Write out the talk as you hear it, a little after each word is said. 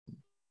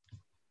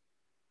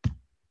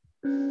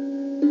Hi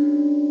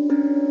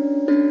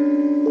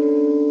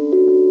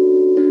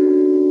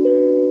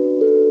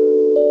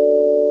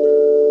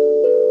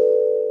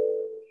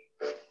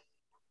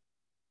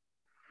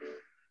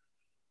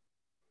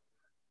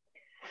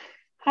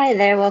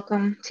there,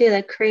 welcome to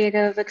the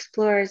Creative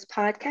Explorers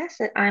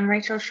podcast. I'm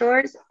Rachel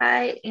Shores.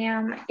 I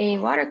am a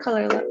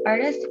watercolor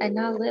artist. I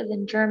now live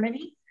in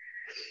Germany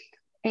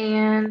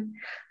and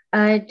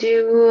I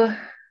do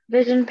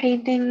vision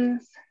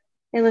paintings,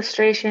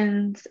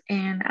 illustrations,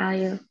 and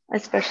I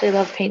especially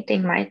love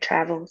painting my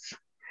travels.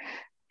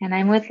 And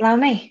I'm with Lau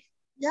Mei.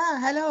 Yeah,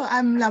 hello,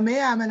 I'm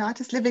Lamea. I'm an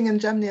artist living in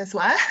Germany as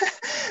well.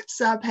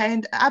 So I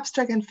paint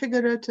abstract and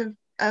figurative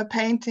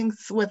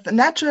paintings with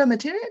natural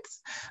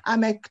materials. I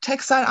make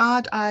textile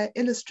art, I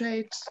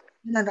illustrate,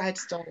 and I write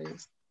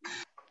stories.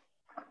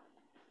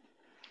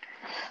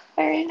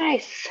 Very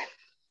nice.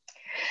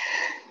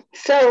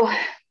 So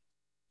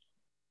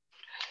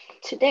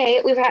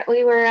today we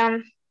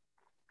were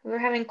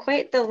having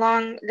quite the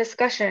long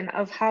discussion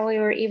of how we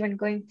were even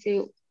going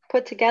to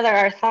put together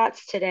our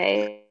thoughts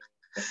today.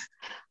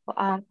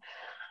 Um,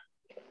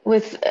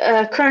 with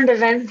current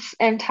events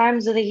and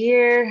times of the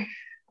year,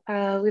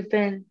 we've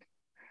been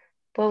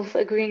both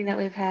agreeing that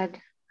we've had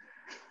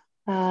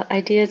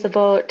ideas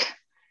about,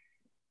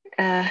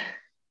 uh,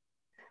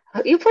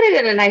 you put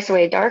it in a nice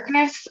way,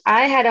 darkness.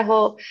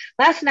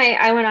 Last night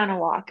I went on a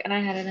walk and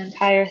I had an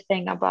entire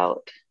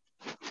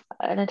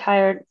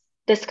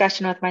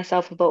discussion with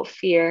myself about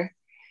fear.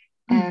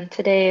 Mm. And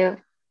today,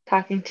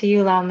 talking to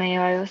you, Lau Mei,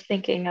 I was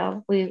thinking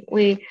of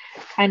we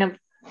kind of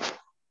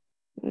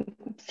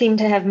seem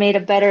to have made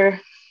a better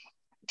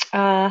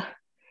uh,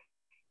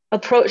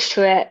 approach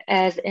to it,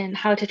 as in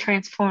how to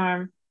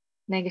transform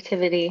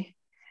negativity.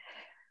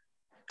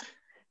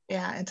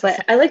 Yeah,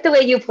 interesting. But I like the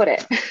way you put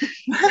it.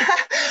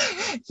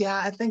 Yeah,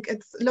 I think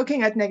it's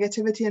looking at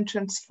negativity and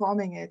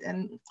transforming it.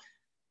 And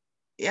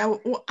yeah,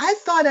 I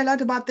thought a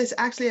lot about this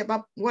actually,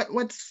 about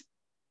what's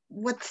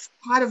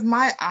part of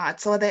my art.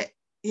 So that,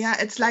 yeah,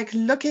 it's like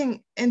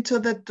looking into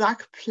the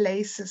dark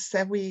places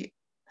that we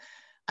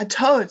are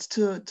told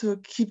to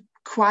keep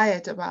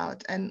quiet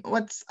about, and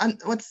what's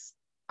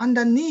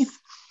underneath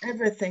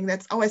everything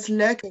that's always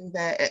lurking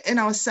there in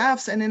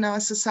ourselves and in our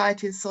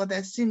society. So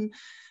there seem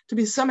to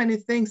be so many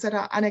things that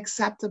are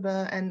unacceptable,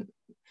 and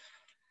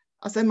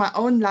also in my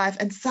own life.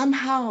 And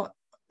somehow,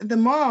 the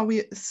more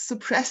we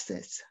suppress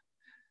this,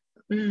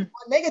 Mm,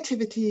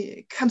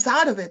 negativity comes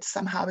out of it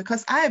somehow,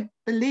 because I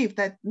believe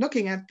that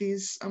looking at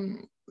these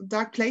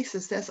dark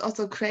places, there's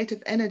also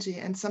creative energy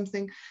and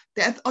something,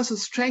 there's also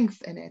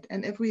strength in it.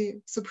 And if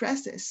we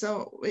suppress this,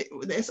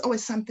 there's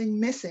always something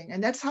missing.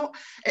 And that's how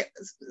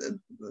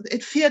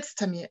it feels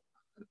to me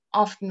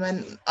often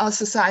when our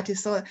society.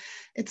 So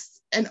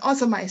it's, and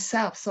also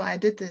myself. So I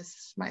did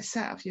this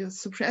myself. You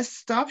suppress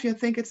stuff, you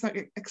think it's not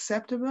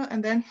acceptable,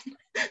 and then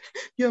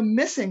you're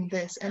missing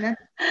this. And then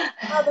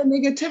the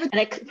negativity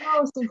and it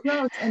grows and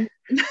grows. And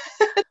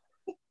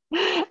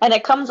and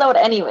it comes out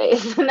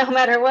anyways, no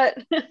matter what,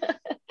 in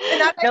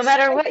no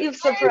matter unexpected what you've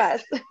ways,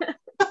 suppressed.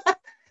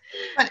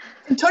 but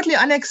in totally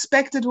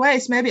unexpected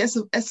ways, maybe as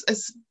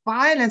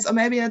violence, or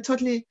maybe a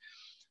totally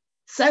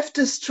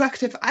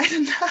self-destructive, I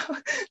don't know.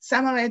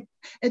 Somehow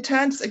it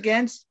turns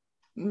against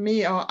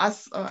me or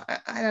us, or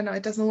I don't know,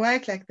 it doesn't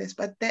work like this,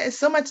 but there is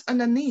so much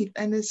underneath,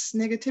 and this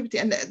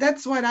negativity, and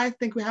that's what I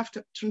think we have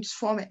to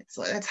transform it.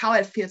 So that's how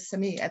it feels to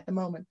me at the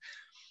moment.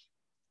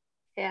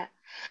 Yeah.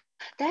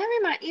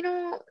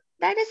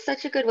 That is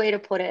such a good way to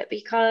put it,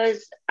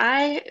 because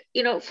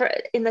for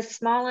in the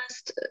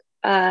smallest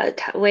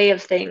way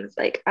of things,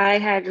 like I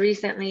had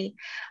recently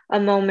a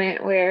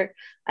moment where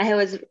I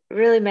was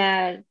really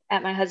mad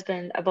at my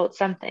husband about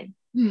something,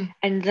 Hmm.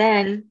 and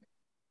then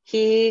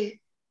he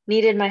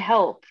needed my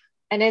help.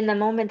 And in the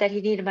moment that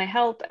he needed my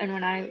help, and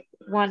when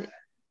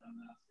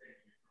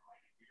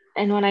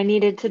I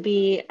needed to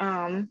be,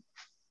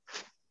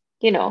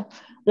 you know,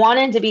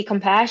 wanted to be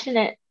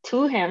compassionate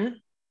to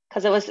him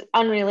because it was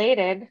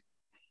unrelated,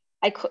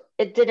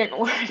 it didn't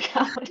work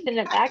out and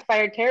it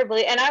backfired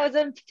terribly. And I was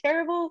a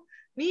terrible,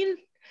 mean,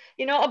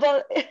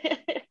 about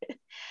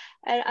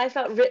and I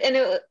felt,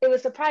 and it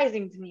was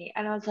surprising to me.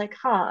 And I was like,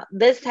 huh,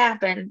 this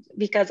happened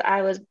because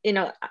I was,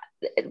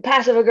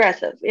 passive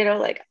aggressive,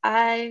 like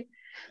I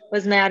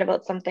was mad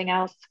about something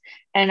else.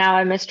 And now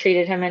I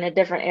mistreated him in a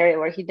different area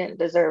where he didn't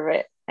deserve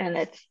it.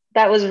 And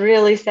that was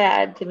really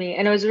sad to me.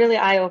 And it was really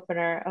eye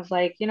opener of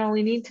like,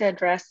 we need to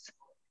address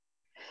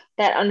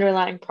that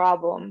underlying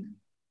problem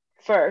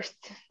first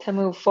to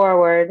move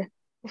forward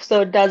so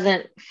it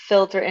doesn't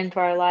filter into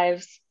our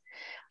lives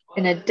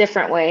in a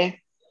different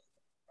way.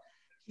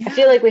 I Yeah.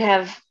 feel like we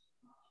have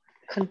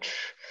control.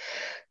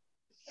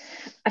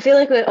 I feel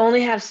like we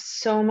only have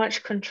so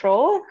much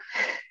control,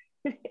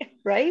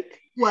 right?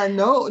 Well,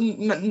 no,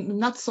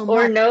 not so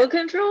Or much. no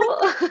control.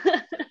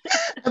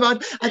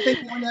 About, I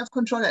think we only have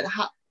control at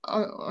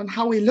on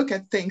how we look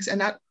at things, and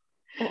not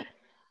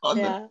on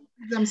the Yeah.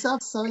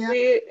 themselves. So yeah.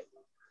 We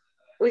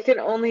we can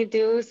only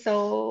do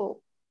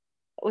so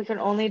we can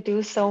only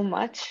do so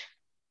much.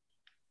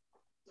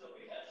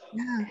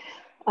 Yeah.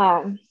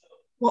 Um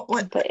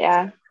What But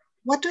yeah.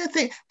 what do you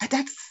think?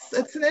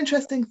 That's an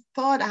interesting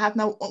thought I have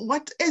now.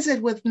 What is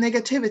it with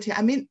negativity?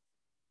 I mean,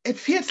 it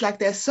feels like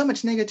there's so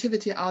much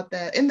negativity out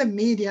there in the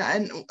media,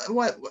 and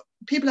what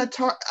people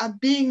are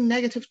being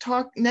negative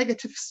talks, and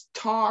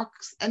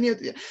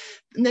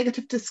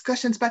negative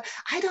discussions. But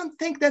I don't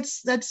think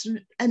that's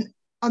and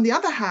on the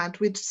other hand,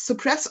 we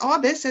suppress all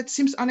this. It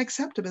seems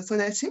unacceptable. So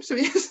there seems to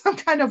be some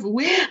kind of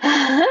weird.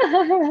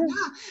 Yeah.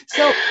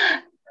 So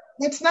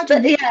it's not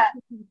But weird. yeah,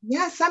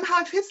 Yeah.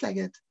 Somehow it feels like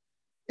it.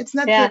 It's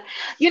not the. yeah.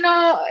 You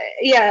know,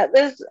 yeah,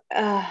 this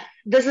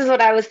is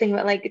what I was thinking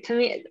about. Like to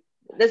me,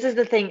 this is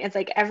the thing. It's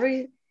like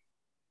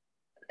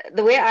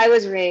the way I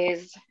was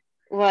raised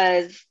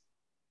was,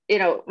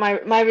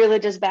 my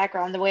religious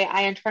background, the way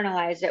I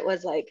internalized it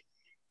was like,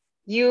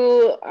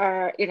 you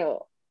are,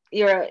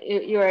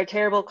 you're a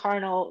terrible,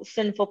 carnal,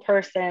 sinful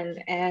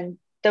person and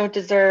don't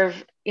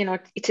deserve,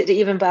 to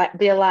even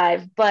be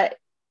alive. But,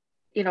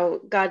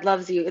 God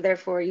loves you,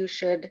 therefore you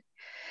should,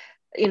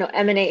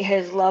 emanate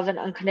his love and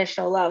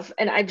unconditional love.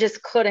 And I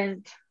just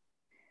couldn't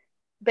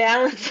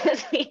balance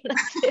between the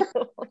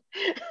two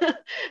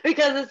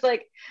because it's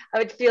like I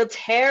would feel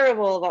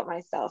terrible about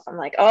myself. I'm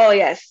like, oh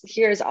yes,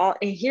 here's all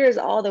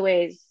the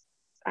ways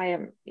I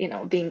am,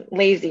 being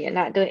lazy and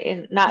not doing,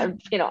 and not,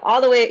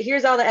 all the way.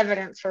 Here's all the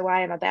evidence for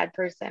why I'm a bad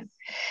person.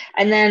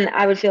 And then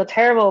I would feel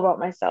terrible about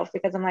myself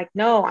because I'm like,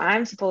 no,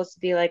 I'm supposed to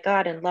be like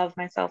God and love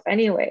myself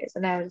anyways.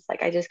 And I was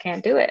like, I just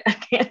can't do it. I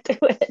can't do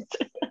it.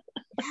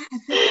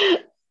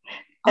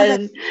 Oh, that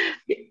And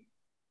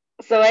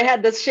so I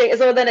had this shame.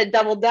 So then it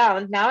doubled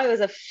down. Now I was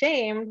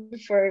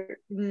ashamed for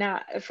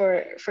not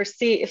for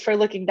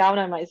looking down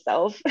on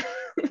myself.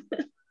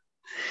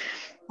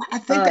 I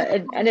think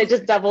that. And it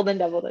just doubled and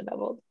doubled and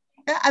doubled.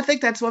 Yeah, I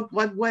think that's what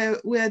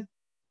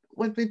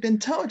we've been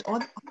told all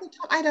the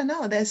time. I don't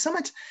know. There's so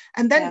much,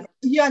 and then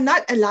you're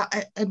not allowed.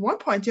 At one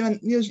point,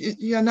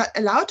 you're not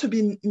allowed to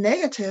be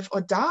negative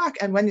or dark.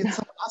 And when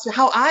someone asks you,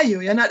 "How are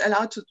you?" you're not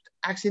allowed to.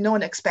 Actually, no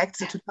one expects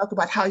you to talk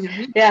about how you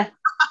really. Yeah,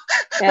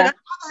 But on the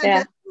other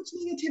hand, there's so much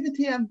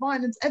negativity and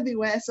violence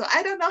everywhere. So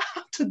I don't know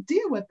how to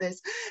deal with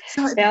this.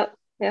 So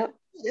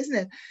isn't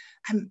it?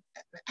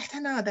 I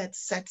don't know. That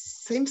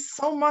seems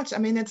so much. I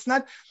mean, it's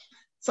not.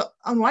 So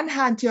on one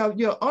hand,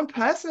 your own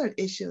personal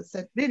issues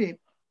that really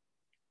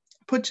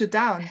put you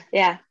down.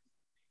 Yeah.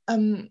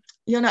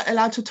 You're not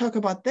allowed to talk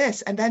about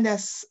this, and then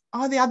there's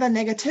all the other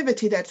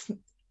negativity that's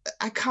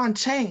I can't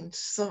change.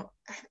 So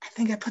I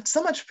think I put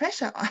so much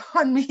pressure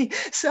on me.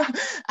 So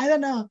I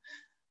don't know.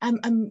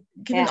 I'm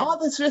given all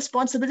this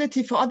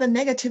responsibility for all the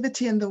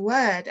negativity in the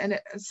world, and I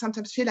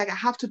sometimes feel like I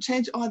have to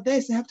change all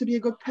this. I have to be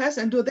a good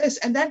person and do this,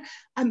 and then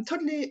I'm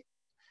totally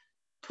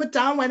put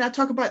down when I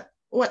talk about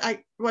what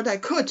I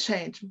could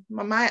change,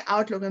 my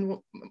outlook and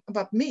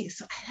about me.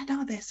 So I don't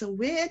know. They're so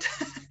weird.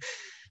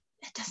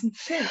 It doesn't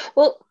fit.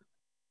 Well,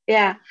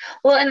 yeah.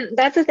 Well, and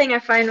that's the thing I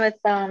find with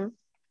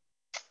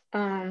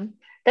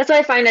that's why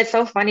I find it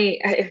so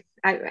funny.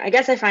 I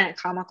guess I find it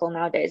comical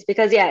nowadays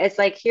because it's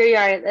like here you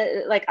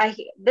are, like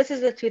this is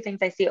the two things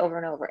I see over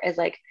and over is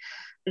like,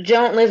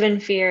 don't live in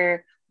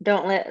fear,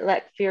 don't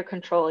let fear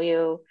control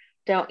you,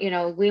 don't,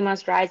 we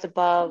must rise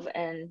above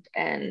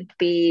and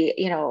be,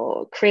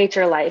 create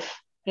your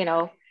life,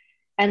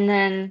 and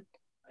then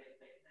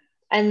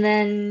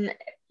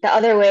the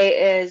other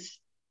way is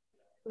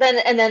then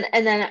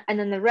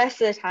the rest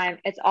of the time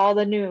it's all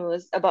the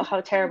news about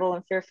how terrible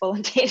and fearful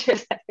and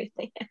dangerous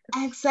everything is.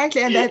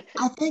 Exactly, and that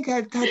I think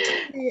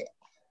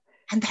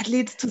and that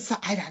leads to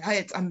I don't know,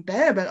 it's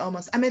unbearable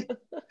almost. I mean,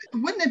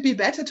 wouldn't it be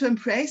better to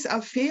embrace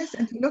our fears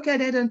and to look at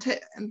it and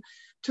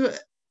to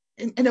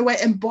in a way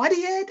embody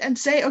it and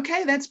say,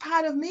 okay, that's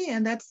part of me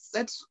and that's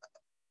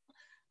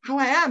how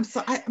I am.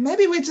 So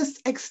maybe we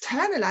just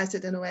externalize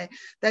it in a way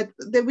that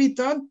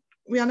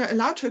we are not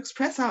allowed to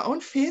express our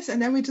own fears,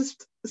 and then we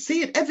just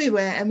see it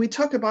everywhere and we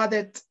talk about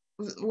it,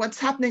 what's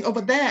happening over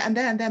there and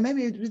there and there.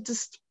 Maybe we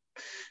just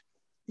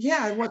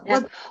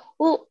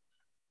well,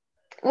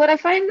 what I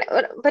find,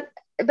 but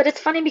it's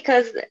funny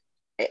because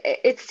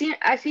it seems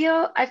I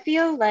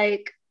feel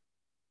like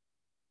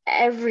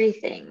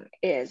everything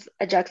is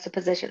a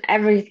juxtaposition,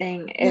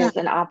 everything is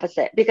an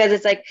opposite, because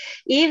it's like,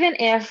 even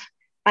if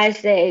I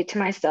say to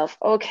myself,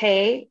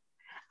 okay,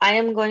 I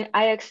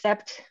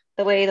accept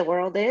the way the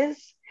world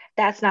is,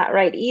 that's not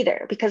right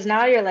either, because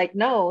now you're like,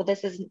 no,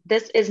 this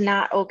is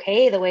not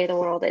okay the way the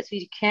world is.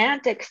 We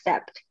can't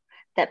accept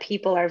that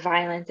people are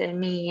violent and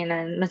mean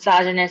and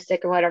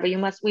misogynistic or whatever.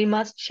 We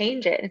must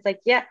change it. It's like,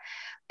 yeah,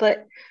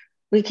 but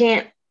we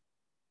can't,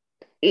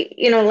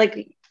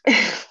 like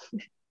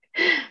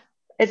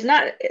it's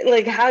not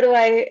like, how do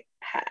I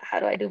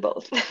do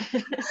both?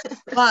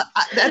 Well,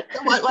 that's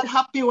what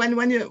helped me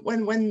when you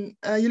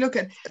look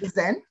at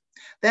Zen.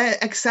 Their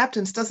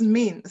acceptance doesn't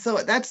mean, so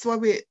that's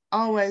what we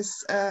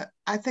always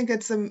I think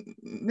it's a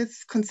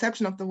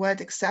misconception of the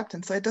word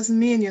acceptance. So it doesn't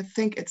mean you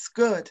think it's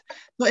good,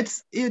 so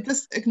it's you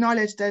just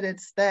acknowledge that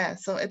it's there.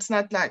 So it's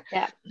not like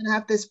I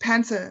have this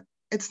pencil,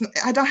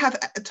 I don't have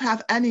to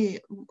have any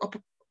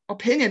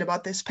opinion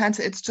about this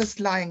pencil, it's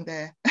just lying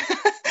there.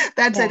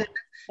 That's it.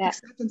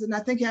 acceptance. And I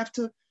think you have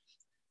to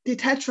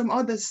detach from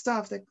all the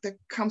stuff that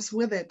comes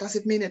with it. Does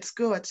it mean it's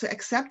good? To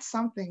accept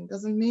something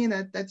doesn't mean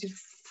that you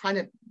find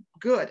it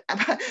good.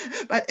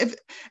 But if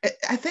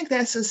I think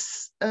there's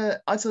this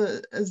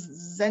also a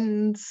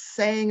Zen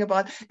saying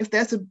about, if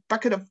there's a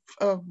bucket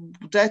of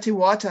dirty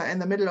water in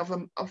the middle of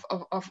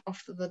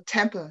the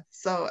temple,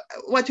 so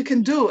what you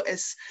can do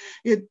is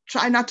you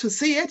try not to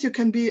see it. You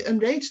can be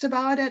enraged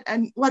about it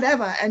and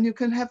whatever, and you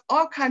can have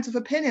all kinds of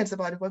opinions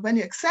about it. But when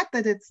you accept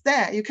that it's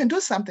there, you can do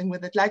something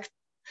with it, like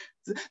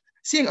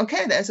seeing,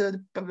 okay,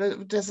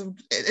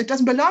 it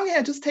doesn't belong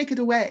here, just take it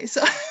away.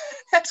 So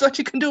that's what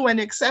you can do when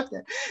you accept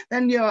it.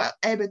 Then you're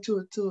able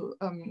to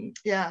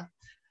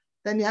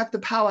then you have the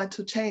power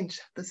to change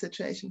the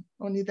situation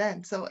only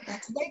then. So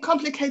that's a very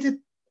complicated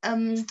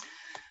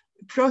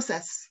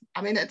process.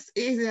 I mean, it's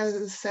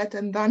easier said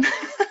than done.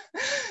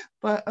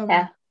 But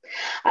I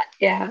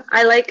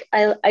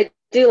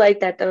do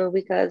like that though,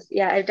 because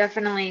I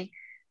definitely,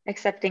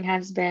 accepting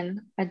has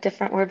been a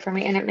different word for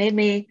me, and it made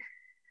me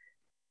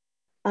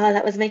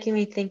that was making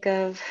me think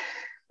of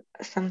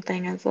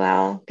something as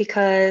well,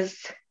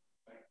 because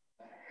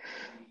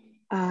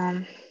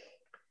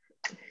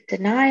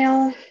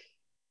denial.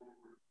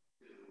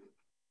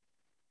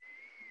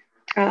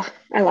 Oh,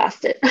 I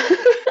lost it.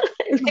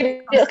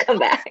 Maybe it'll come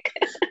back.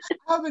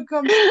 How it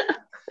comes,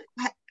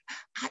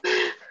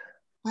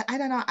 I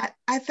don't know.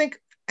 I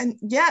think, and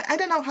I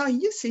don't know how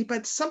you see,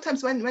 but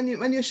sometimes when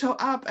you show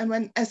up, and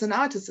when as an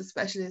artist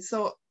especially,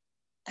 so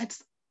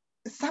it's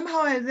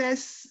somehow I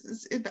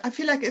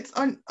feel like it's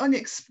only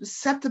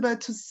acceptable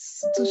to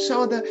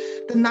show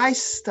the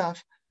nice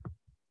stuff.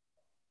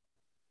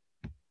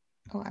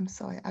 Oh, I'm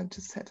sorry. I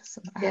just said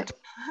some ad.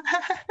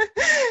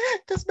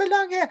 Doesn't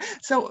belong here.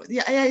 So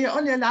you're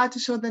only allowed to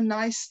show the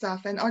nice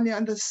stuff and only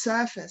on the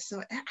surface.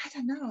 So I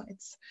don't know.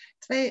 It's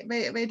very,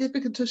 very, very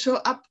difficult to show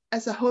up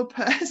as a whole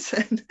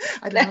person.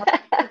 I don't know.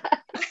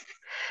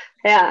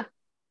 Yeah.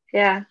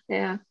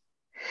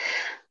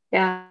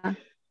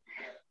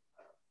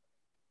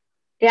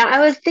 I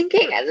was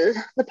thinking,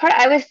 the part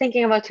I was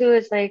thinking about too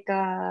is like,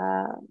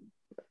 I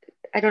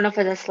don't know if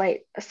it's a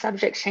slight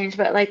subject change,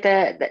 but like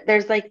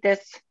there's like this,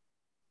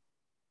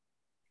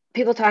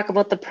 people talk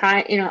about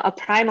a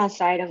primal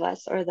side of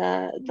us, or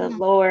the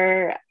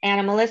lower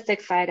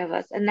animalistic side of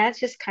us. And that's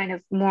just kind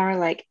of more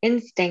like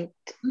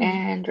instinct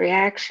and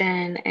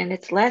reaction. And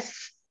it's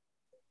less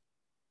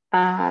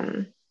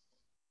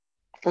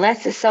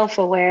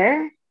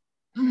self-aware.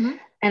 And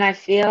I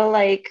feel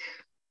like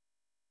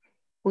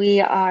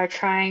we are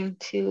trying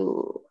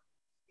to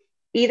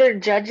either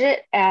judge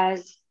it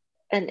as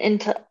an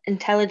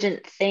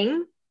intelligent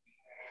thing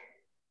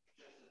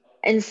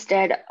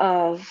instead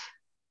of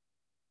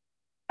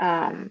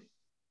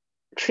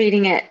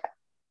treating it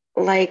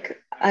like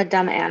a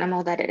dumb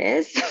animal that it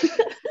is.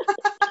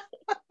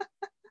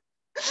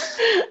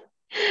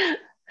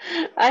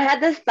 I had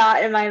this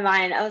thought in my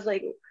mind. I was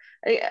like,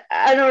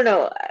 I don't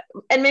know.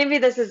 And maybe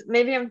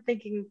I'm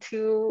thinking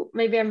too,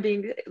 maybe I'm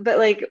being, but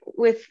like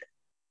with,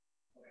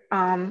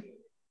 when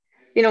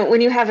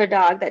you have a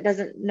dog that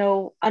doesn't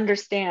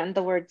understand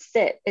the word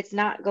sit, it's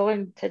not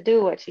going to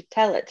do what you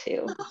tell it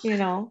to,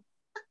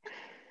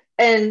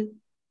 And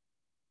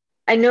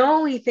I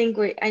know we think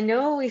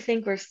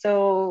we're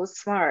so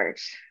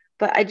smart,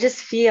 but I just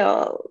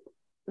feel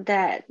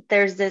that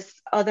there's this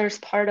other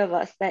part of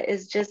us that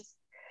is just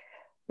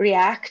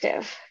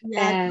reactive,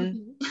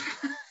 and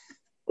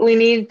we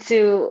need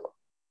to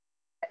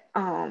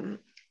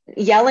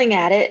yelling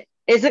at it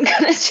isn't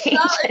going to change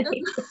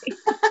anything.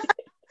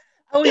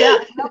 Oh yeah,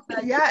 I love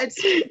that.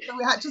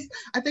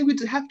 I think we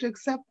have to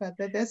accept that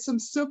there's some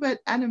stupid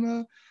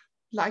animal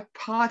like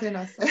part in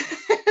us.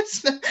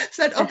 It's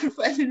not open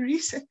for any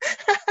reason.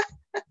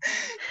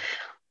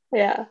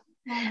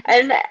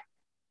 And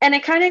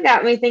it kind of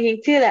got me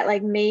thinking too, that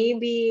like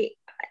maybe,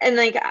 and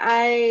like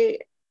I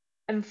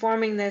am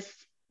forming this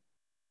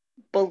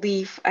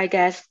belief, I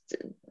guess.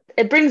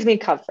 It brings me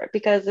comfort,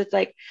 because it's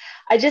like,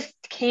 I just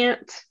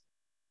can't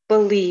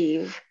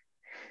believe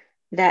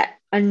that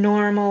a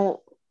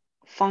normal,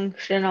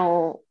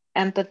 functional,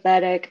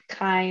 empathetic,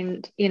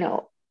 kind,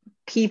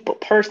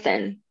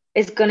 person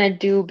is gonna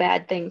do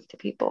bad things to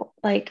people.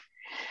 Like,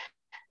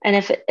 and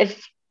if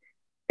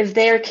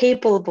they are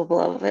capable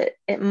of it,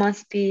 it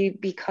must be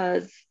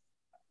because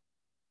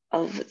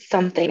of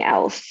something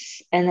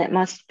else, and it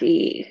must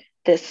be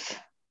this.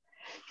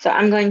 So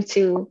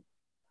the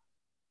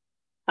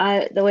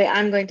way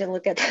I'm going to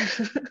look at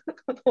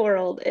the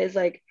world is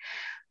like,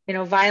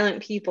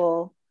 violent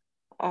people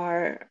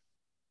are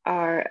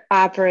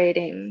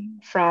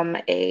operating from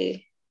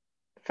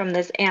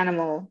this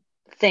animal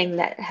thing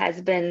that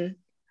has been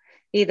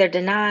either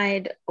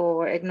denied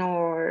or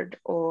ignored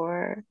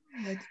or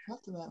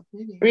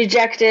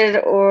rejected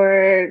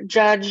or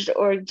judged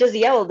or just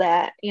yelled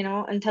at,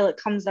 until it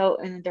comes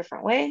out in a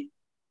different way.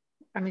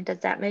 I mean, does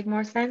that make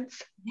more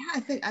sense? Yeah, I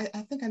think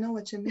I know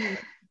what you mean.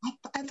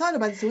 I thought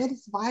about this. Where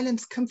does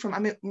violence come from? I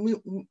mean,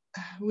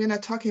 we're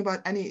not talking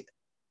about any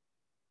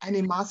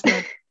mass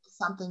murder,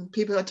 something.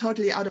 People are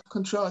totally out of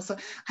control. So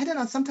I don't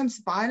know, sometimes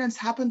violence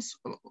happens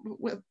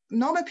with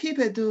normal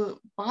people do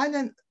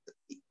violent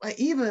or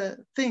evil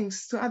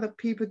things to other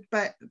people,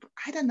 but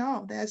I don't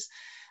know,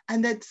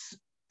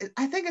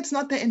 I think it's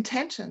not the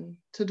intention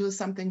to do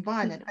something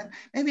violent. Mhm.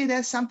 Maybe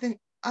there's something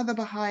other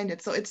behind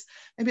it. So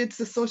maybe it's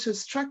the social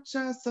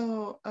structure.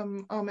 So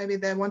or maybe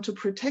they want to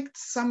protect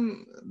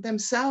some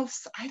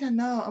themselves. I don't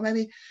know. Or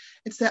maybe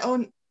it's their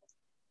own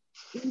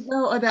ego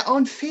or their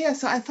own fear.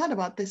 So I thought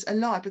about this a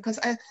lot because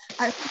I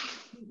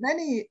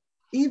many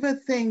evil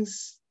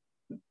things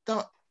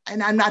don't.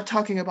 And I'm not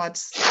talking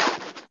about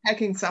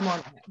hacking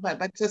someone,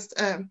 but just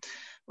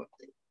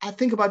I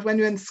think about when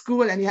you're in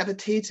school and you have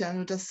a teacher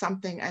who does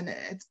something and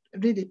it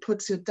really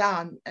puts you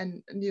down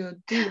and you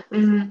deal with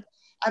this. Mhm.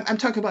 I'm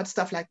talking about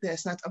stuff like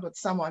this, not about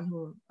someone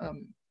who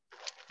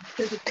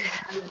physically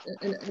violent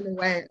in a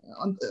way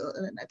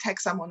attack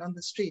someone on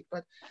the street.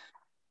 But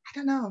I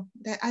don't know.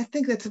 I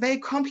think that's a very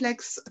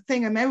complex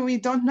thing, and maybe we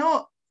don't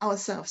know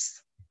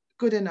ourselves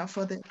good enough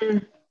for this.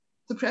 Mhm.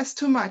 Suppress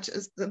too much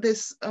is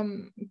this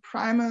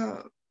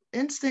primal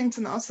instincts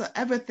and also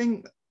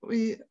everything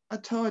we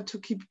are told to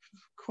keep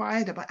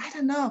quiet about. I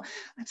don't know.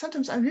 And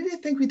sometimes I really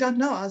think we don't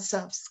know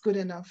ourselves good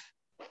enough.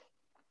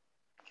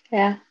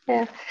 Yeah,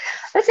 yeah.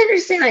 That's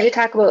interesting that you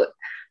talk about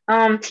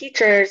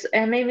teachers,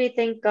 and made me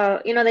think,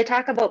 they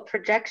talk about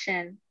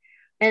projection.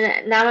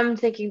 And now I'm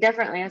thinking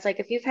differently. It's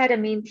like, if you've had a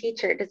mean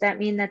teacher, does that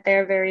mean that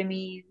they're very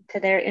mean to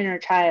their inner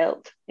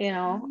child?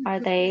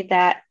 Have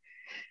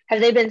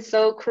they been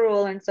so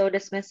cruel and so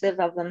dismissive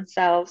of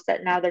themselves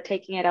that now they're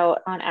taking it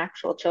out on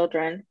actual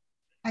children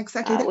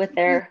Exactly. with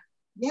their.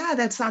 Yeah,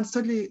 that sounds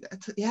totally,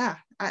 yeah.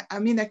 I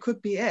mean, that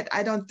could be it.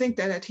 I don't think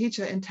that a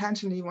teacher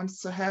intentionally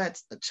wants to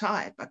hurt a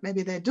child, but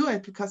maybe they do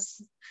it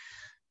because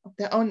of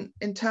their own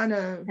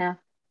internal Yeah.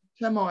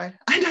 turmoil.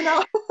 I don't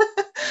know.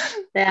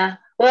 Yeah.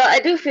 Well, I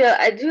do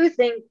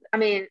think, I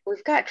mean,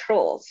 we've got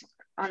trolls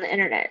on the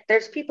internet.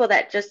 There's people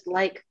that just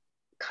like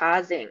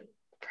causing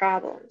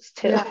problems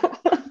too. Yeah.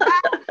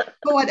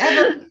 For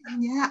whatever reason,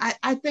 yeah,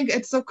 I think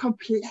it's so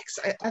complex.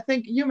 I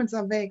think humans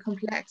are very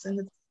complex, and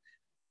it's,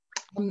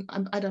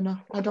 I don't know.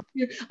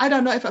 I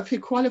don't know if I feel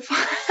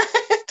qualified.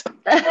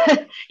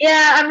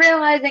 Yeah, I'm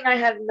realizing I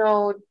have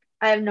no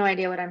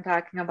idea what I'm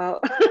talking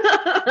about.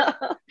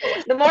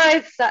 The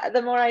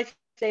more I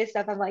say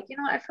stuff, I'm like,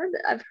 I've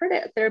heard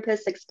a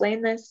therapist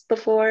explain this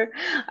before.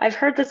 I've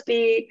heard this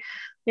be,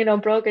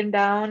 broken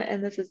down,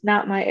 and this is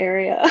not my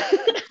area.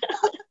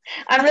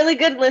 I'm really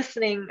good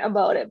listening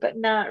about it, but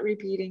not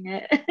repeating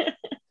it.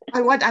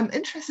 What I'm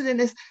interested in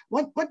is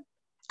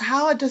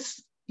how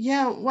does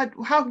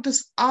how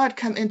does art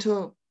come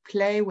into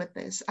play with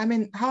this? I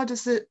mean, how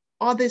does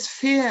all this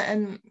fear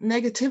and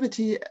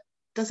negativity,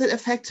 does it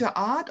affect your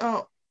art,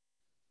 or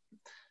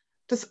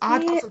does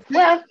art Yeah, also affect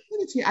well,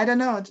 negativity? I don't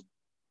know.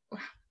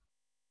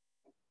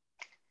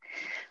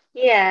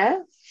 yeah.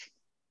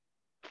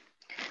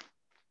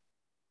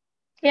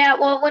 Yeah,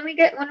 well, when we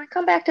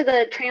come back to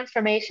the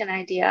transformation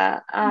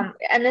idea,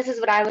 and this is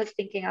what I was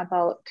thinking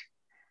about,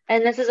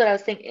 and this is what I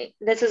was thinking,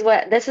 this is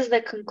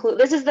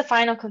the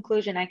final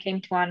conclusion I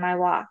came to on my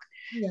walk.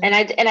 Yeah.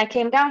 And I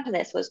came down to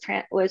this was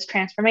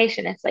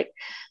transformation. It's like,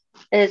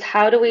 is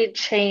how do we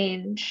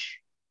change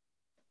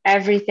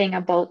everything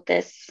about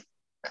this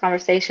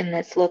conversation,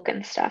 this look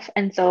and stuff.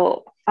 And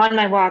so on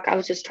my walk, I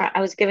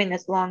was giving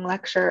this long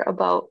lecture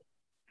about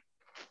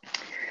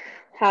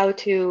how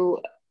to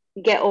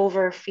get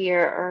over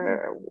fear,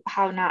 or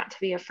how not to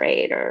be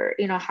afraid, or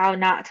how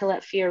not to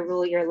let fear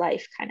rule your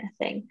life, kind of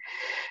thing.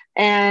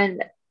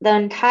 And the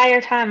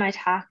entire time I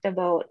talked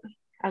about,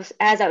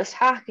 as I was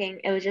talking,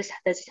 it was just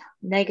this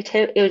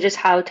negative. It was just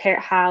how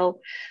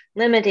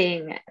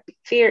limiting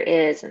fear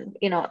is, and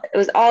it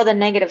was all the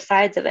negative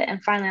sides of it.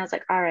 And finally, I was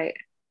like, all right,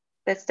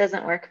 this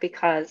doesn't work,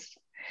 because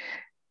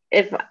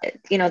if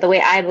the way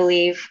I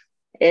believe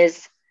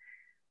is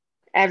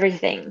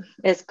everything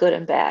is good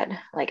and bad.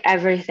 Like,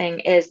 everything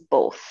is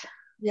both.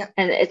 Yeah.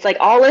 And it's like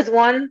all is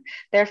one,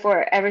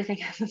 therefore everything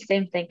is the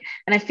same thing.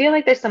 And I feel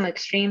like there's some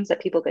extremes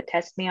that people could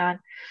test me on,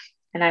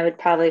 and I would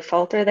probably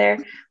falter there.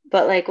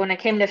 But like, when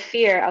it came to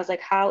fear, I was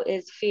like,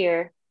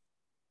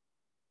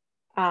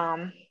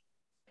 um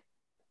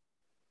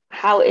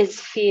how is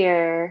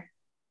fear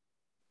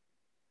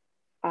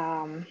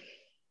um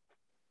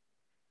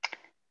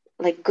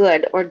like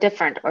good or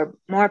different or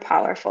more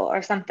powerful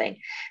or something?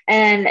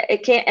 And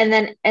it can't,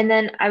 and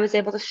then I was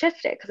able to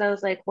shift it, because I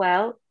was like,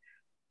 well,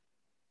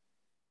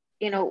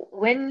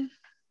 when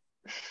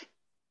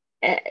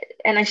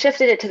and I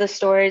shifted it to the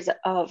stories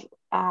of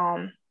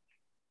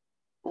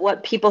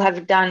what people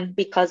have done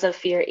because of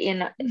fear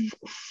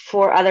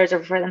for others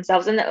or for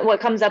themselves. And what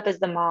comes up is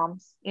the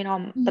moms,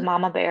 the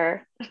mama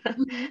bear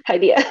Mm-hmm.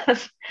 idea.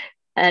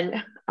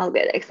 And I'll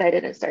get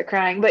excited and start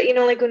crying. But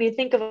like, when you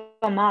think of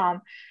a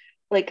mom,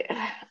 like,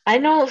 I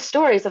know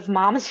stories of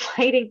moms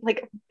fighting,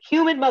 like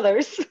human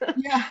mothers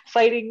Yeah.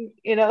 fighting,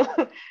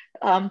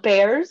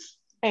 bears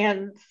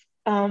and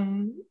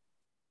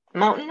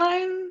mountain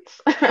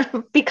lions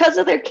because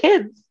of their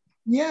kids.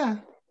 Yeah.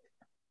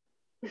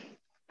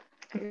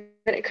 I'm gonna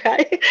cry.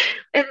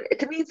 And to me,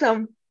 it's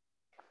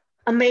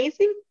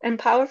amazing and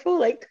powerful.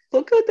 Like,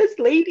 look what this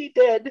lady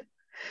did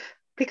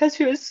because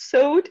she was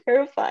so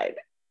terrified.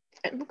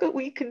 And look what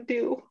we can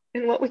do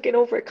and what we can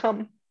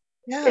overcome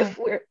Yeah. if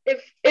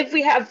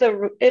we have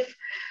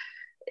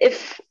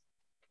if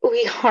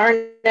we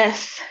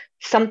harness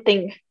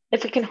something,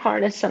 if we can harness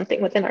something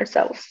within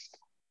ourselves.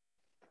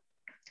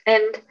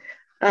 And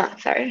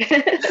sorry.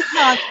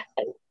 No,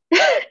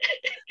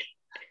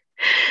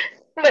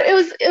 But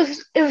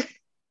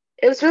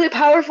it was really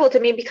powerful to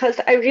me because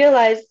I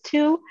realized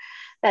too,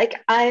 like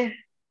I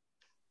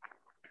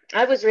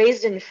was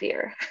raised in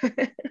fear.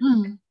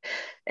 mm,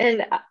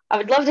 And I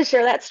would love to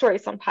share that story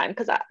sometime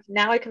because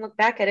now I can look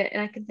back at it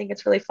and I can think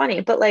it's really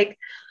funny. But like,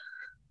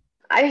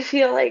 I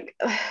feel like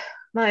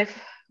my,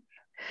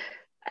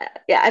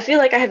 yeah, I feel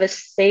like I have a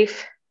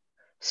safe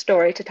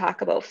story to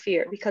talk about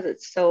fear because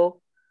it's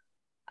so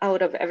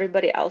out of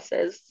everybody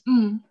else's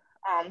mm,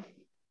 um,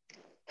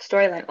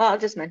 storyline. Well, I'll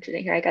just mention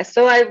it here, I guess.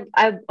 So I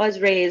was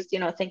raised,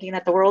 thinking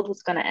that the world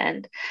was going to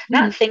end. mm,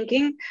 Not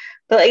thinking,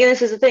 but like,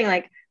 this is the thing,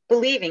 like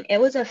believing it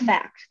was a mm,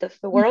 fact that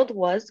the mm, world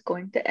was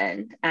going to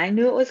end. I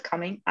knew it was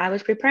coming. I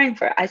was preparing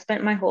for it. I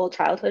spent my whole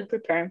childhood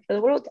preparing for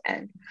the world to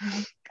end.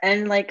 mm.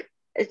 And like,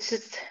 it's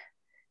just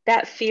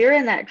that fear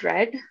and that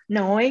dread,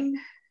 knowing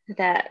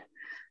that,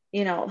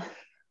 you know,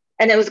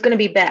 and it was going to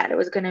be bad. It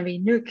was going to be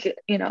nuclear,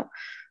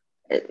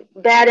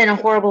 bad in a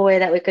horrible way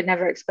that we could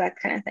never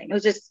expect, kind of thing. It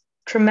was just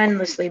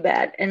tremendously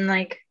bad. And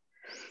like,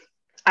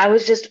 I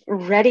was just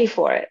ready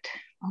for it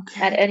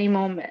at Okay. any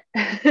moment,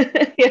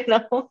 you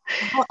know?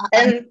 Oh,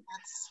 And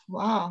that's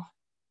wow.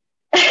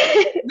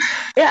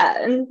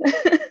 yeah.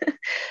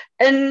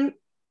 And,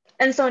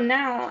 and so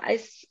now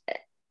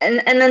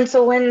and then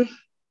so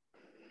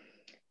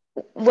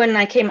when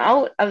I came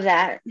out of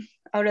that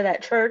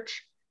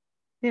church,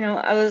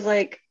 I was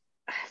like,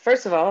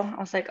 first of all, I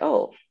was like,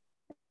 oh,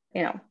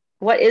 you know,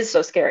 what is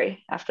so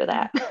scary after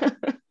that?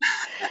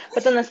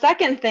 But then the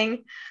second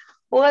thing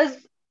was,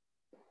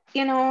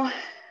 you know,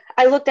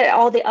 I looked at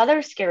all the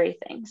other scary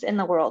things in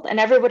the world, and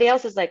everybody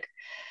else is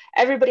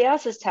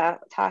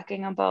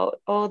talking about,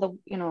 oh,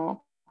 the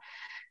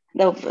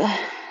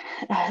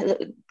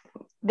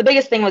the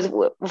biggest thing was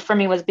for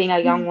me was being a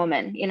young Mm,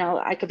 woman.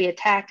 I could be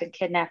attacked and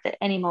kidnapped at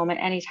any moment,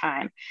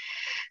 anytime.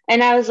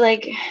 And I was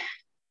like,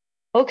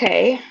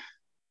 okay,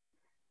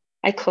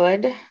 I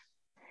could,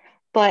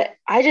 but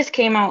I just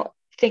came out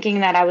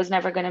thinking that I was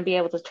never going to be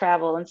able to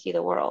travel and see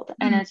the world.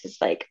 And mm, it's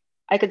just like,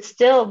 I could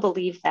still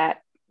believe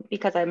that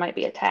because I might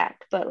be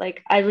attacked. But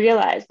like, I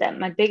realized that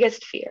my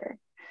biggest fear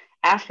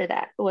after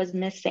that was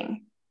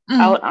missing mm,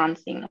 out on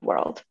seeing the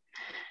world.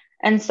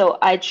 And so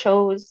I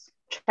chose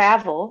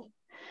travel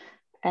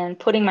and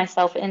putting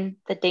myself in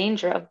the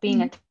danger of being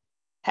mm.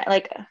 attacked.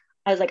 Like,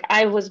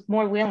 I was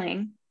more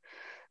willing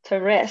to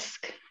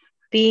risk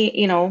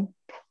being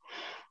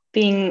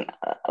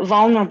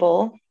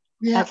vulnerable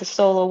Yeah, as a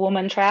solo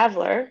woman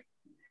traveler.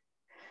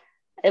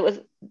 It was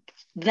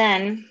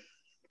then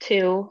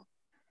to,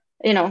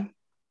 you know,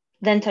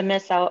 then to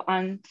miss out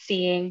on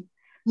seeing,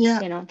 yeah,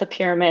 the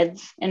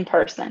pyramids in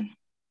person,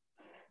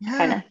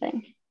 kind yeah. of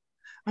thing.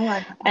 Oh,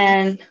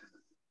 And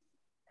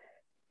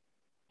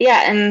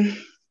yeah, and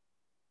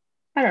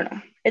I don't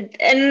know.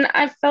 And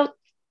I felt,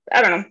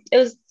 I don't know. It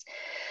was,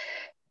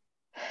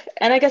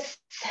 and I guess,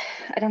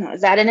 I don't know.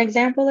 Is that an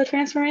example of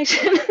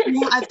transformation?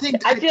 yeah. I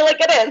think I feel like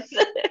it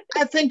is.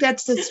 I think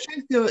that's the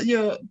strength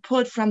you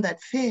pulled from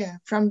that fear,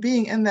 from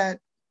being in that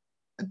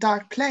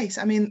dark place.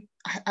 I mean,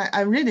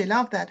 I really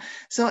love that.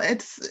 So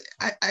it's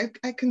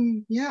I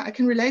can, yeah, I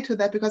can relate to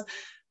that because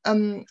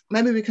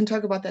maybe we can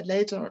talk about that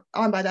later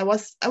on. But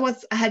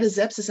I had a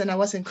sepsis and I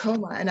was in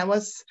coma and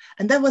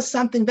and that was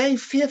something very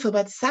fearful.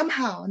 But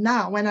somehow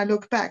now when I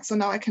look back, so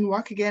now I can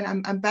walk again.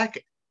 I'm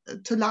back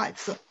to life.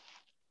 So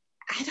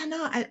I don't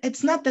know.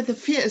 It's not that the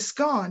fear is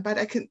gone, but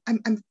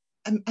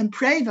I'm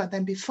braver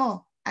than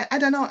before. I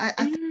don't know. I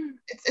think Mm.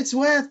 it's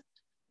worth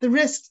the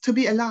risk to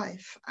be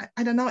alive.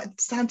 I don't know.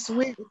 It sounds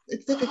weird.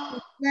 It's difficult to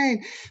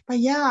explain, but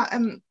yeah,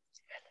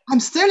 I'm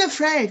still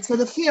afraid, so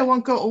the fear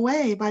won't go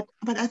away. But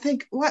I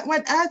think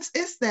what else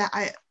is there?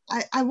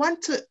 I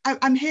want to.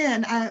 I'm here,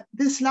 and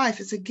this life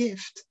is a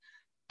gift,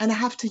 and I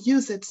have to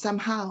use it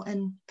somehow.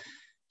 And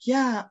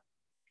yeah,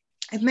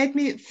 it made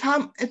me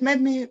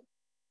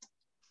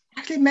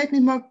actually made me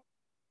more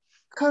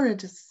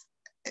courageous.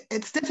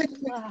 It's difficult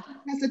to Wow.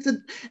 explain because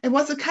it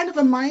was a kind of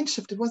a mind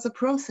shift. It was a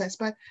process,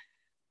 but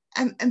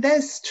and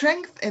there's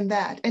strength in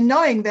that, and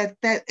knowing that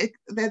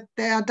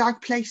there are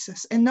dark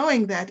places, and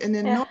knowing that, and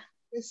then Yeah. knowing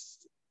this,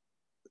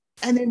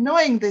 and then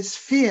knowing this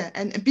fear,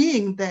 and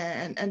being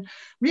there, and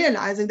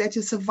realizing that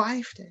you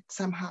survived it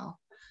somehow,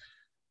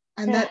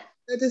 and Yeah. that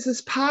this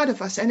is part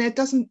of us, and it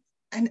doesn't,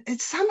 and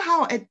it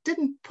somehow it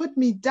didn't put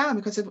me down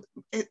because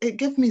it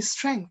gave me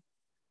strength.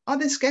 All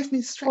this gave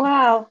me strength.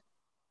 Wow.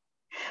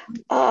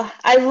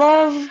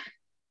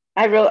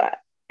 I wrote,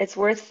 it's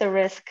worth the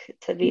risk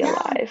to be Yeah,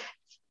 alive.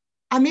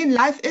 I mean,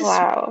 life is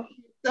Wow.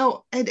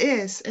 So it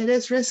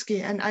is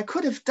risky, and I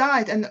could have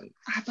died, and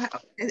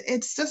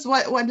it's just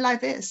what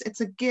life is.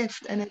 It's a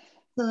gift, and it's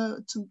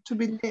to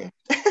be lived,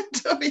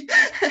 to be.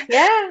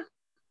 Yeah,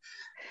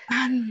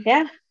 Um,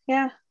 yeah,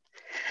 yeah,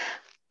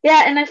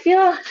 yeah. And I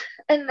feel,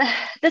 and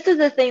this is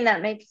the thing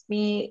that makes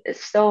me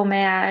so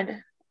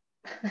mad.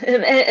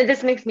 And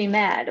this makes me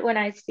mad when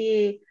I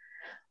see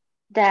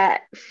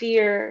that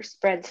fear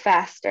spreads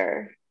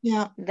faster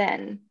yeah,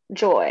 than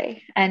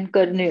joy and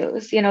good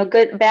news.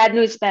 Bad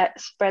news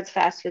spreads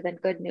faster than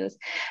good news.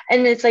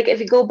 And it's like, if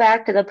you go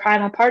back to the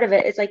primal part of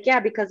it, it's like, yeah,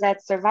 because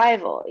that's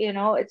survival.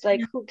 It's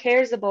like, yeah, who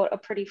cares about a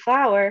pretty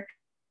flower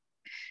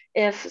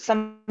if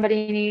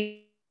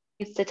somebody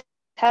needs to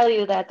tell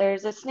you that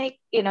there's a snake,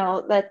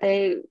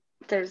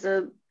 there's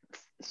a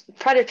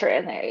predator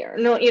in there,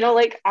 no,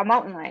 like a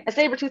mountain lion, a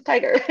saber-toothed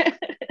tiger.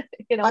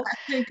 you but know I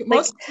think like,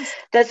 most of this,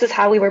 this is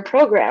how we were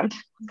programmed.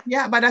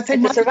 yeah, but I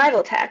think It's a most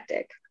survival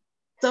tactic.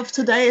 of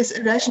today is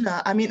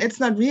irrational. I mean, it's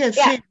not real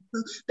Yeah, fear.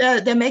 So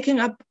they're making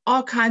up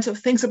all kinds of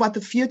things about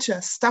the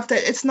future, stuff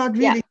that it's not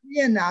yeah, really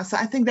clear now. So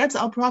I think that's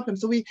our problem.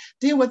 So we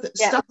deal with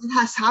yeah, stuff that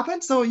has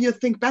happened. So you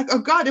think back, oh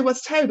God, it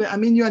was terrible. I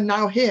mean, you're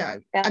now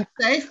here. yeah, I'm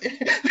safe.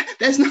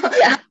 There's yeah.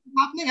 nothing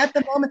happening at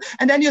the moment.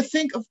 And then you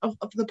think of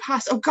the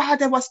past. Oh God,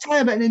 that was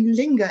terrible. And then you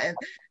linger. And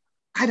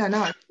I don't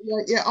know.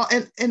 Yeah,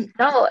 and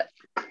No,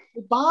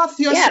 bath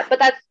your yeah, but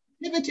that's,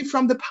 sensitivity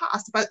from the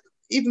past, but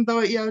even though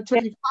you're yeah,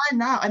 totally fine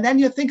now, and then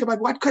you think about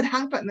what could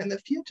happen in the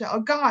future.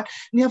 Oh God,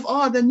 and you have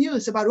all the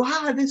news about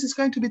wow, this is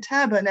going to be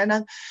terrible,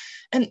 and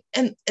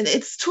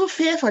it's too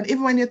fearful.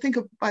 Even when you think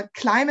about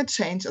climate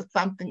change or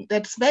something,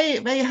 that's very.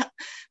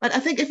 But I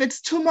think if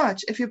it's too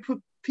much, if you put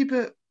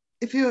people,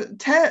 if you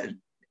tell,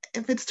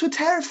 if it's too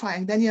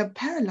terrifying, then you're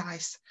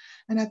paralyzed,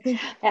 and I think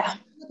yeah,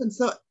 happens.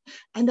 So,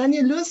 and then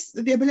you lose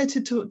the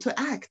ability to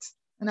act,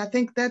 and I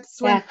think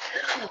that's when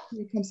yeah.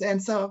 it comes in.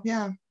 So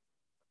yeah.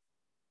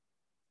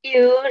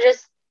 You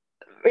just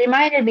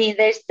reminded me,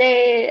 they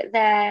say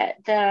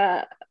that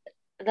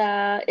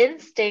the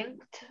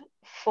instinct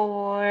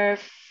for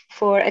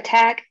for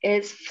attack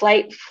is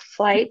flight,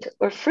 flight,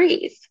 or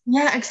freeze.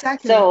 Yeah,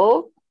 exactly.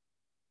 So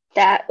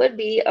that would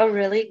be a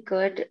really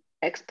good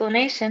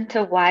explanation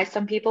to why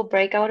some people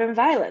break out in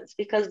violence,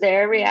 because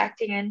they're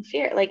reacting in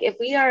fear. Like, if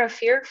we are a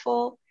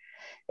fearful,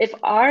 if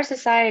our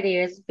society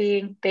is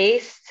being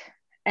based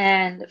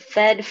and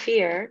fed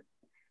fear,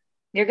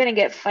 you're going to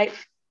get fight.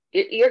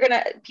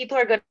 People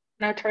are going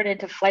to turn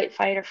into flight,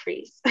 fight, or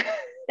freeze.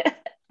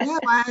 Yeah,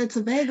 well, it's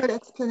a very good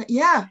explanation.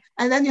 Yeah,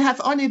 and then you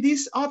have only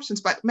these options,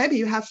 but maybe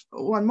you have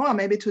one more,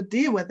 maybe to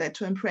deal with it,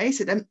 to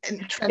embrace it, and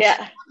transform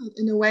Yeah, it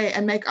in a way,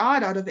 and make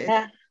art out of it,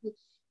 yeah,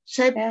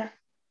 shape yeah,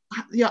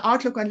 your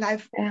outlook on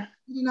life. yeah,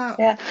 You know,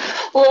 yeah.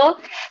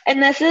 Well,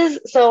 and this is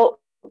so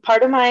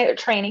part of my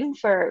training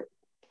for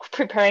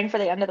preparing for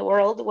the end of the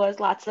world was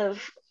lots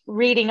of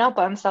reading up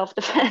on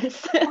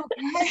self-defense. okay,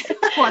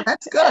 well,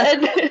 that's good.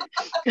 and,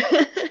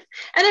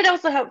 and it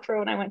also helped for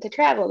when I went to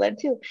travel then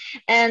too.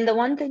 And the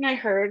one thing I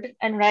heard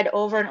and read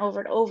over and over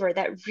and over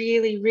that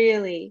really,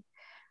 really,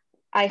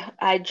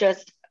 I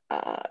just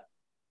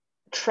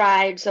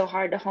tried so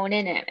hard to hone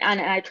in it,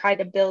 and I tried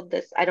to build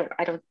this. I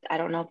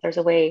don't know if there's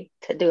a way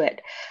to do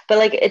it, but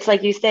like, it's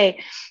like you say,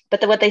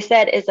 but what they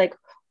said is like,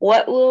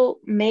 what will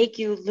make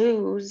you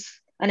lose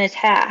an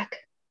attack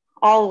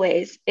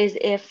always is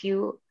if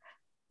you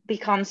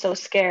become so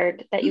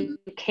scared that you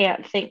Mhm,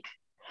 can't think.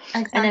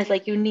 And it's exactly.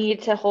 like, you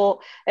need to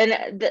hold,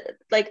 and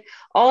like,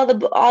 all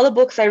the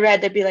books I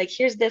read, they'd be like,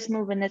 here's this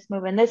move and this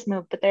move and this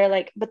move, but they're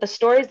like, but the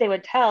stories they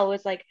would tell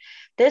was like,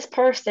 this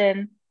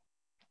person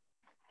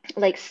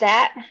like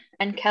sat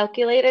and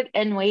calculated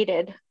and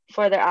waited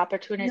for their Yeah,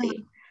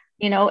 opportunity,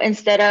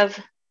 instead of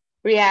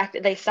react.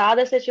 They saw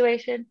the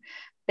situation,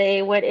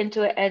 they went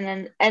into it,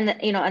 and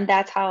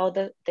that's how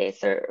they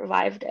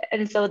survived it.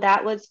 And so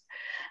that was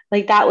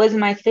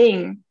my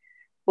thing,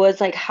 was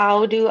like,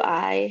 how do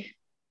I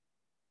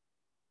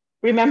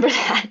remember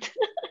that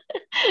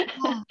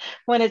yeah,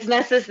 when it's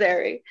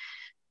necessary?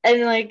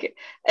 And I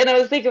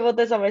was thinking about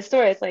this on my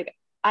story. It's like,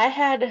 I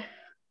had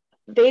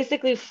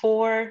basically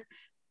four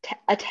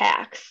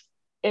attacks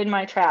in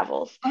my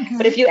travels.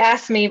 But okay, if you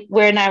ask me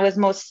when I was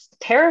most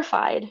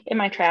terrified in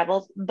my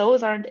travels,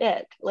 those aren't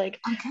it. Like,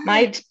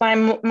 okay,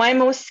 my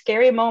most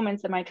scary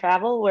moments in my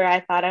travel where I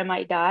thought I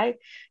might die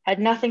had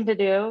nothing to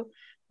do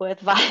with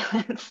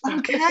violence,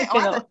 okay. you Oh,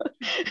 know.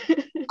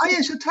 oh, yeah,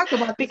 you should talk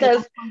about this at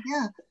Because some point.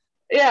 Yeah,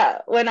 yeah,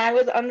 when I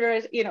was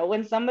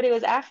when somebody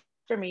was after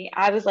me,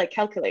 I was like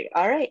calculating,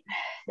 all right,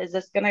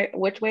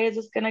 which way is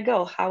this gonna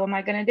go? How am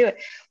I gonna do it?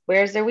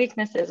 Where's their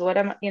weaknesses? What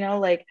am,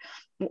 like,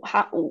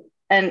 how,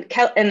 and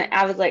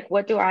I was like,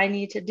 what do I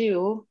need to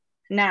do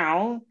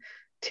now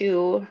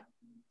to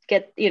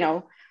get,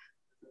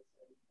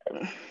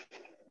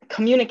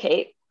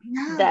 communicate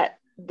yeah, that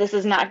this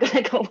is not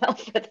gonna go well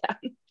for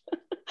them,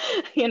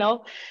 you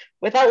know,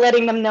 without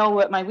letting them know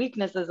what my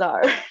weaknesses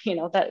are,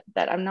 that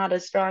I'm not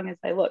as strong as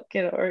I look,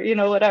 or,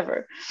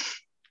 whatever.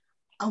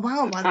 Oh,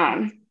 wow. Well,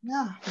 Um,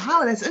 yeah.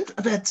 Wow.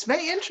 That's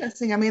very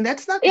interesting. I mean,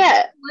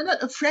 yeah, we're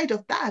not afraid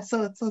of that.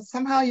 So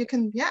somehow you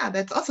can, yeah,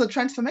 that's also a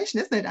transformation,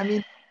 isn't it? I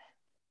mean,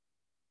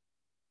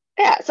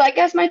 yeah. So I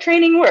guess my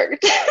training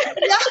worked.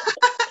 yeah.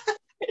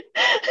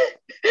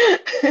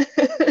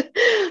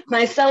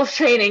 My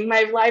self-training,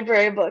 my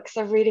library books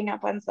of reading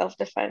up on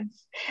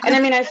self-defense. And I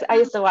mean, I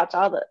used to watch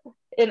all the,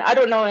 and I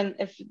don't know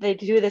if they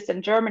do this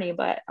in Germany,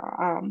 but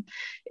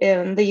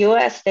in the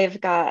US,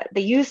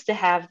 they used to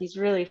have these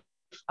really,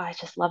 I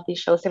just love these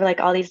shows. They were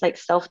like all these like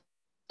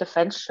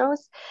self-defense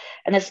shows.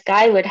 And this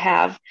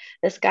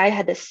guy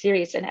had this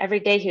series, and every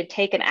day he'd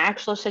take an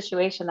actual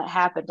situation that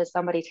happened to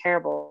somebody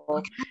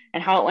terrible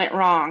and how it went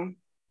wrong,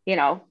 you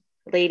know,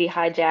 lady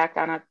hijacked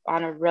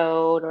on a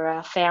road, or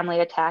a family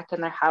attacked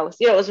in their house.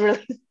 You know, it was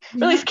really really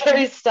Yeah.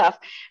 scary stuff.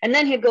 And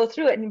then he'd go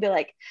through it and be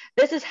like,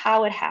 this is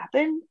how it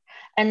happened,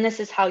 and this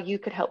is how you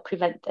could help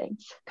prevent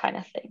things, kind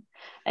of thing.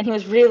 And he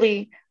was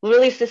really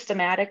really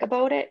systematic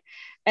about it.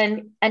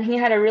 And he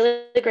had a really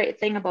great thing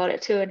about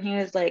it too. And he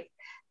was like,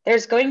 there's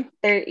going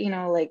there, you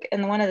know, like,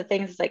 and one of the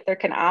things is like, there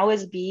can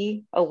always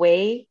be a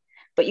way,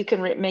 but you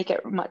can make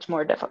it much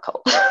more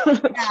difficult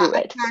Yeah, through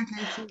it.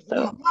 exactly. So, yeah,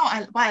 So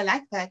wow, I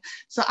like that.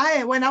 So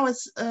when I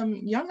was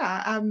younger,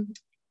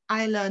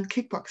 I learned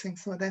kickboxing,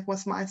 so that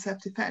was my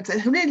self-defense.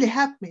 It really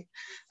helped me,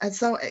 and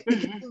so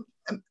mhm.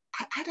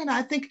 I don't know.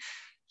 I think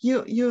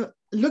you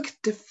look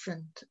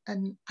different,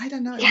 and I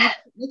don't know. Yeah,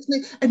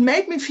 It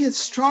made me feel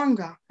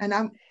stronger, and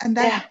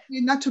that yeah, helped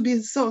me not to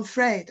be so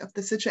afraid of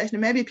the situation.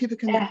 Maybe people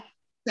can yeah,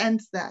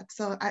 sense that.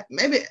 So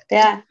maybe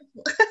yeah,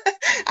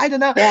 I don't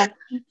know, yeah,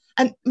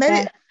 and maybe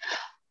yeah.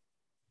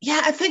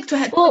 yeah, I think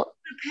to Well,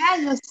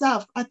 prepare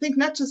yourself, I think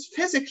not just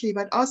physically,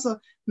 but also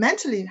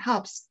mentally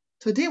helps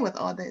to deal with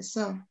all this.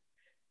 So,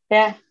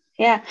 yeah,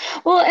 yeah.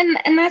 Well,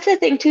 and that's the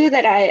thing too,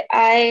 that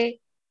I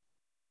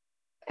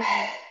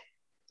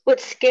what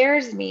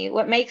scares me,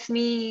 what makes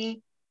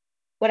me,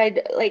 what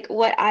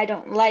I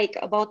don't like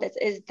about this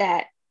is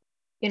that,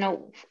 you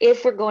know,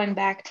 if we're going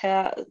back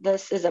to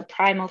this is a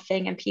primal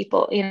thing, and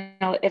people, you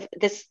know,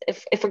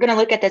 if we're going to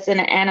look at this in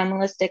an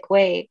animalistic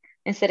way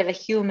instead of a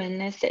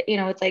humanistic, you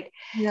know, it's like,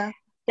 yeah,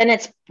 then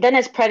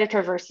it's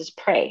predator versus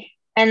prey,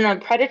 and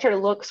the predator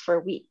looks for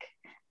weak,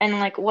 and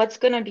like what's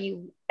going to be,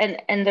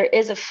 and there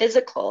is a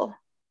physical,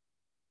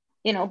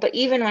 you know, but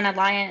even when a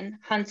lion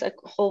hunts a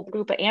whole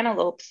group of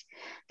antelopes,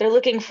 they're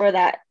looking for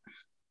that,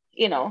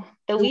 you know,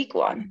 the weak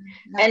one.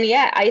 yeah, And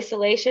yeah,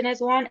 isolation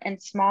is one,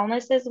 and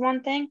smallness is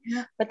one thing,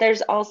 yeah, but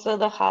there's also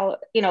the how,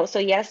 you know, so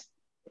yes,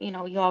 you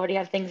know, you already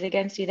have things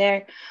against you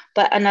there,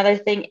 but another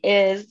thing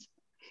is,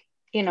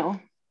 you know,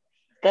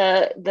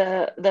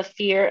 the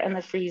fear and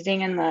the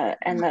freezing and the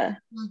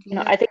you know,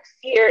 yeah, I think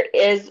fear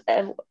is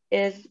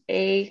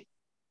a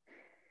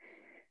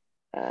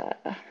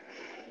uh,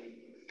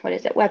 what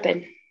is it,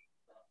 weapon,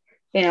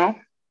 you know.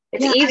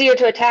 It's yeah, easier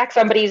to attack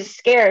somebody who's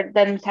scared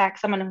than attack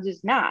someone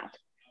who's not.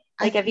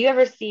 I Like, have think, you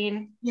ever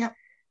seen, yeah,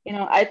 you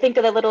know, I think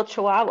of the little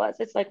chihuahuas.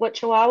 It's like, what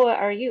chihuahua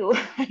are you?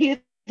 Are you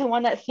the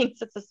one that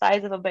thinks it's the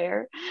size of a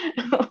bear?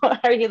 Or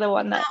are you the one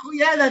that,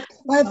 yeah. That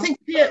well, I you know, think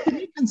fear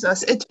weakens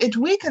us. It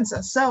weakens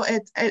us. So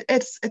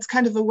it's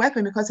kind of a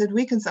weapon because it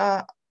weakens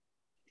our.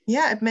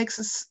 Yeah, it makes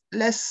us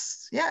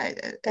less. Yeah,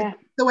 it yeah,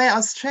 takes away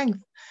our strength,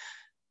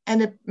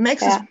 and it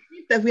makes us yeah,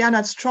 believe that we are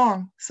not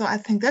strong. So I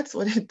think that's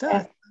what it does.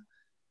 yeah,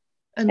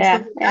 And so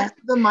yeah, back yeah,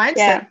 to the mindset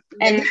yeah.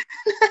 again.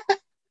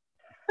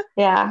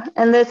 Yeah,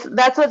 and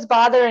that's what's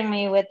bothering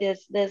me with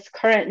this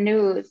current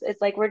news. It's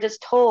like we're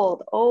just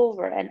told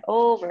over and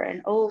over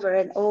and over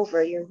and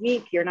over, you're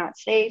weak, you're not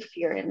safe,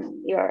 you're a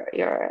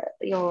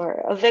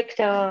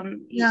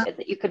victim, Yeah,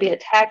 you could be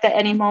attacked at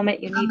any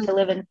moment, you need to um,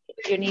 live in,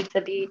 you need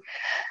to be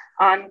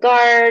on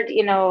guard,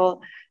 you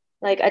know,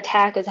 like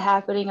attack is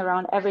happening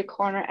around every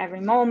corner,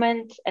 every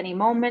moment, any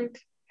moment.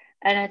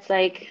 And it's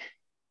like,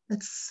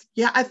 it's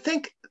yeah. I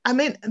think I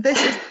mean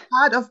this is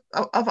part of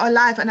our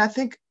life, and I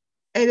think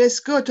it is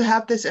good to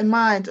have this in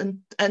mind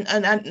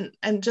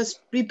and just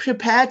be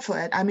prepared for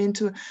it. I mean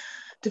to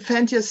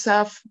defend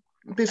yourself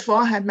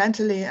beforehand,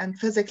 mentally and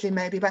physically,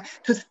 maybe, but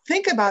to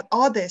think about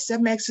all this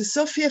that makes you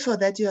so fearful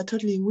that you are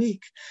totally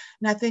weak.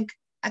 And I think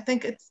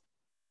it's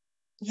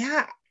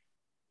yeah,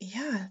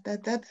 yeah,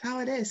 that's how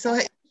it is. So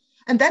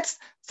and that's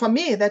for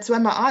me, that's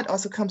when my art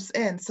also comes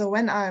in. So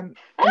when I'm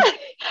in,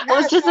 I yeah,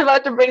 was just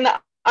about to bring the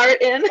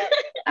art in.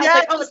 I was yeah,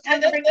 like, oh, it's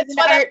time to bring this that's into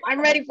what I art.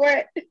 I'm ready for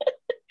it.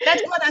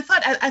 that's what I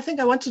thought. I think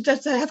I want to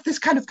just have this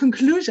kind of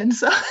conclusion.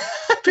 So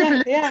Yeah,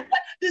 people, yeah.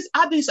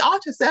 these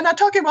artists, they're not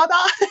talking about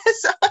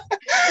artists.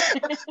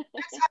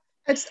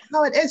 That's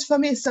how it is for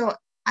me. So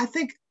I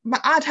think my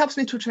art helps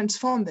me to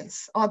transform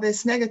this or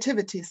this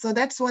negativity. So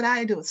that's what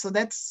I do. So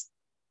that's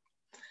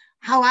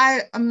how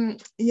I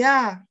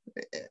yeah,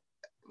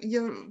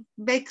 you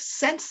make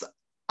sense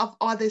of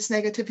all this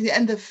negativity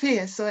and the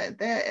fear. So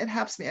it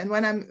helps me. And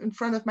when I'm in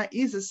front of my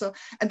easel, so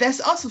and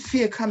there's also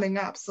fear coming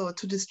up. So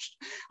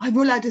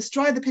will I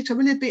destroy the picture?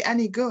 Will it be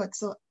any good?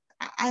 So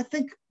I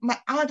think my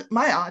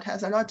art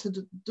has a lot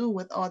to do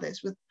with all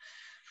this, with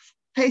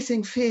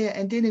facing fear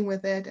and dealing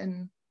with it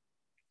and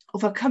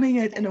overcoming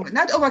it in a way,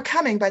 not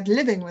overcoming, but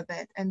living with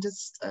it and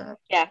just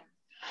Yeah.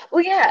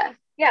 Well, yeah,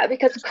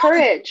 because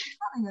courage,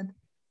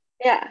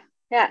 yeah,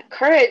 yeah,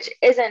 courage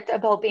isn't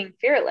about being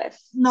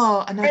fearless. no,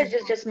 not Courage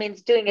just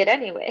means doing it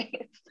anyway.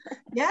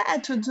 yeah,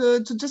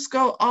 to just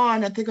go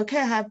on and think,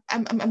 okay,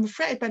 I'm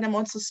afraid, but I'm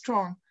also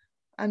strong,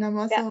 and I'm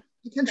Yeah, also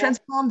you can yeah,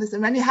 transform this.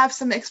 And when you have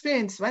some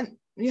experience, when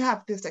you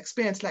have this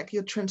experience, like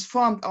you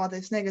transformed all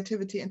this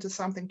negativity into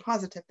something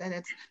positive, then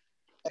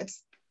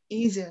it's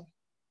easier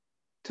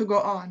to go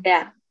on.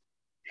 yeah,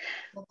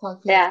 That's how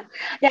it feels. yeah,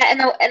 yeah. And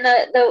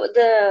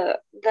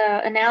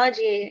the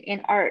analogy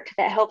in art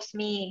that helps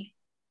me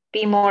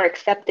be more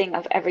accepting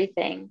of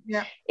everything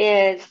Yeah.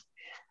 is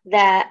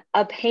that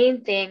a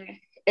painting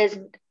is,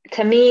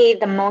 to me,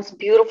 the most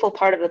beautiful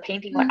part of the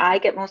painting. What Mm. I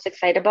get most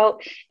excited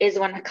about is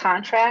when the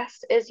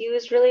contrast is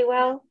used really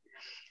well.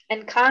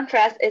 And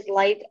contrast is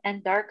light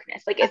and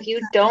darkness. Like if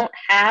you don't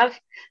have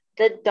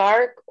the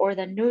dark or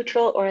the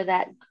neutral or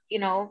that,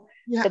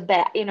 Yeah. the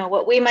bad,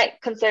 what we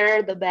might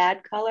consider the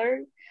bad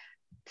color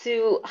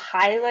to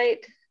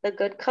highlight the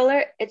good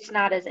color, it's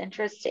not as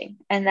interesting.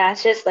 And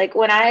that's just like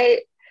when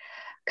I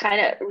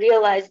kind of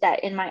realized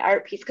that in my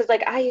art piece, because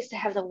like I used to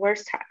have the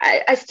worst time.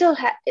 I still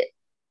have it.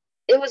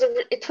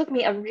 It took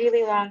me a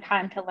really long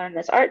time to learn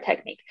this art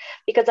technique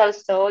because I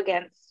was so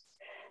against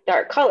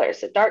dark colors.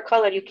 So dark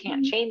color, you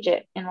can't Mm. change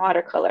it in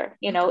watercolor.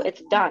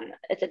 It's done.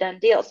 It's a done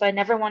deal. So I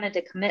never wanted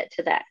to commit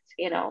to that.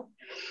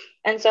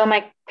 And so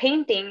my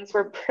paintings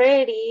were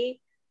pretty,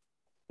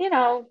 you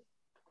know,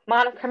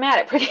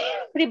 monochromatic,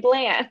 pretty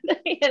bland,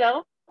 you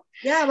know.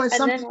 Yeah, but And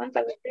some then people,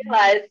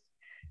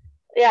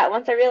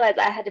 once I realized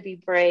I had to be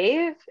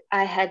brave,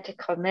 I had to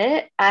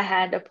commit, I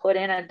had to put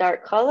in a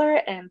dark color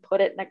and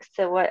put it next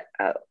to what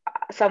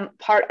some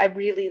part I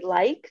really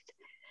liked,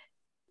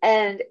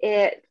 and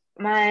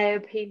my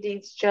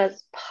paintings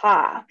just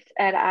popped,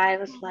 and I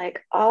was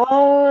like,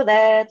 oh,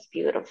 that's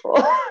beautiful,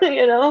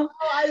 you know.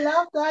 oh, I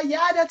love that.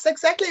 Yeah, that's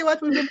exactly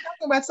what we've been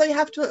talking about. So you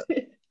have to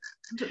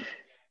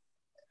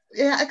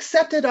yeah,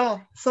 accept it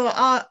all. So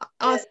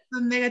also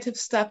the negative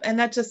stuff and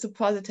not just the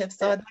positive.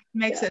 So Yeah, that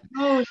makes yeah, it.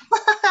 Oh,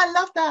 I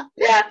love that.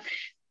 yeah,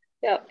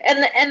 yeah.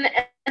 And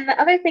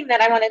the other thing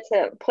that I wanted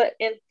to put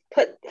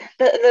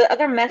the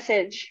other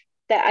message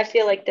that I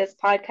feel like this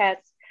podcast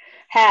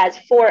has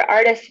for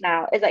artists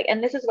now is like,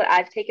 and this is what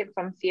I've taken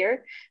from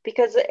fear,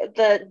 because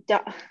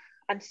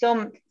I'm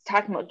still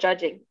talking about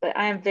judging, but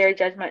I am very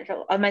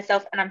judgmental of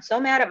myself, and I'm so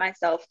mad at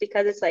myself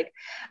because it's like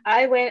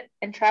I went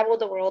and traveled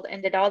the world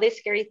and did all these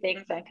scary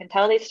things and can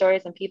tell these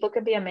stories and people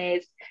can be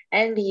amazed,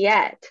 and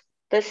yet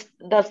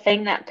the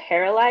thing that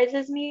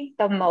paralyzes me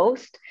the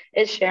most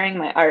is sharing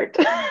my art.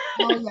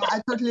 Oh yeah,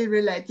 I totally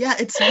relate. Yeah,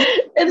 it's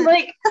really And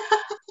like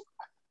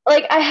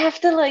I have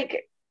to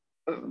like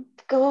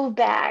go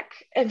back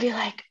and be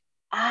like,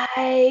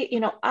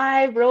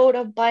 I rode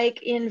a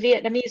bike in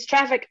Vietnamese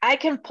traffic. I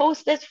can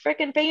post this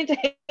freaking painting.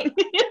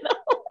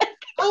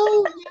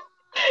 oh yeah.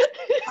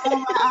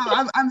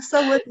 Oh, I'm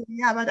so with you.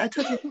 Yeah, but I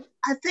totally.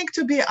 I think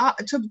to be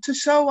to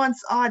show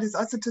one's art is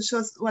also to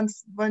show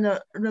one's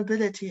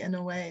vulnerability in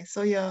a way.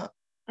 So yeah,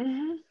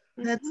 Mm-hmm,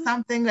 that's mm-hmm,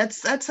 something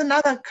that's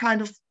another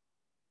kind of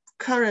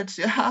courage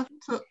you have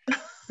to.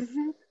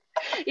 mm-hmm.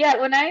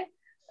 Yeah,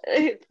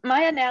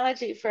 my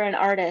analogy for an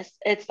artist,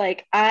 it's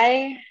like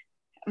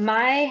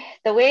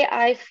the way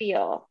I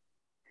feel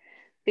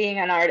being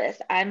an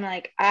artist, I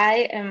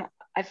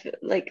feel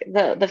like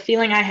the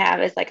feeling I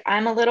have is like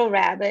I'm a little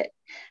rabbit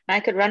and I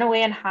could run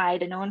away and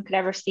hide and no one could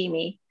ever see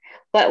me.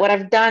 But what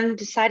I've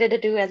decided to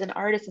do as an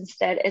artist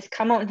instead is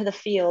come out into the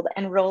field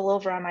and roll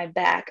over on my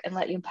back and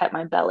let you pet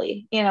my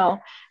belly. And Oh,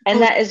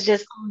 that is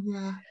oh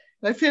yeah,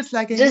 that feels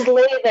like a just hit.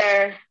 lay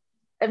there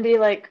and be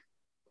like,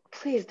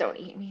 please don't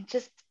eat me.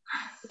 Just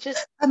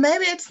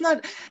Maybe it's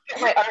not.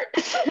 my art.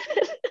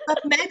 But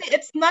maybe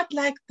it's not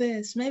like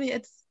this. Maybe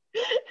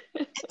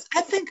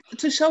I think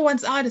to show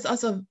one's art is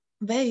also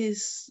very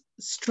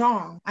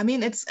strong. I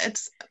mean,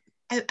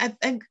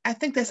 I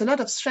think there's a lot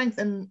of strength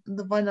in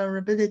the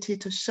vulnerability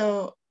to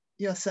show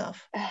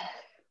yourself,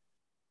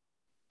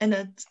 and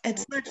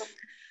it's not.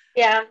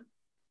 Yeah.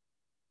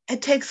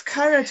 It takes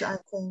courage. I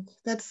think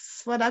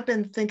that's what I've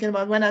been thinking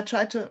about when I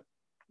try to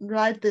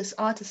write this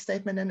artist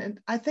statement, and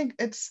I think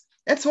it's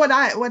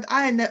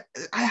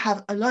I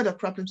have a lot of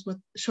problems with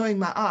showing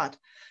my art.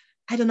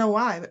 I don't know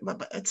why,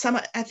 but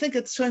I think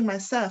it's showing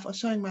myself or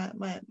showing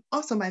my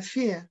also my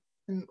fear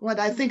and what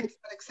I think Mm-hmm. is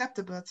not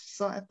acceptable.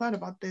 So I thought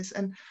about this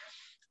and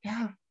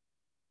yeah,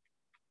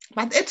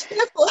 but it's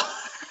beautiful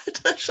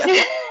to show.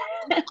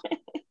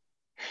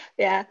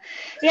 Yeah.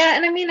 Yeah.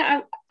 And I mean,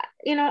 and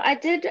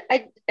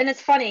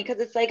it's funny because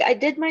it's like I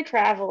did my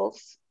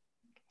travels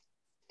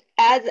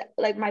as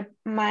like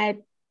my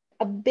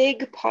a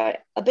big part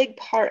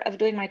of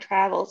doing my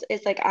travels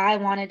is like I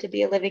wanted to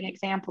be a living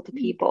example to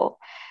people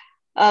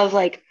of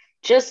like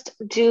just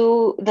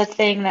do the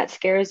thing that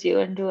scares you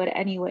and do it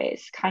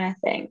anyways kind of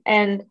thing.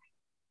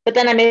 But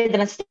then I made the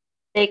mistake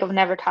sake of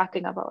never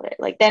talking about it.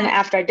 Like then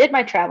after I did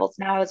my travels,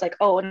 now I was like,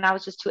 oh, and I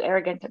was just too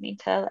arrogant of me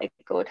to like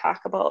go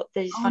talk about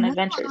these Oh fun no, I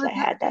adventures I would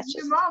love had. to That's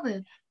hear just more of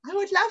it. I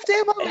would love to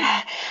hear more of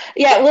it.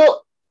 yeah,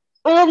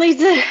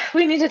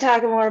 we need to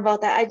talk more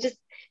about that. I just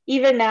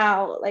even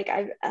now, like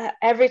I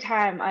every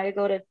time I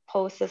go to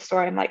post a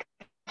story, I'm like,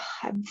 "Oh,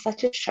 I'm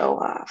such a show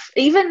off.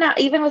 Even now,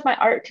 even with my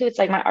art too, it's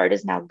like my art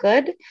is now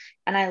good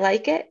and I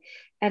like it.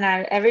 And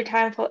I every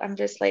time I'm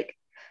just like,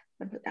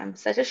 I'm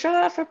such a show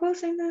off for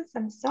posting this.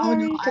 I'm Oh no,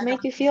 sorry to I make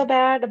don't. you feel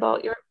bad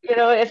about your,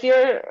 if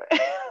you're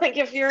like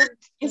if you're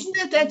Isn't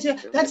it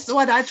that that's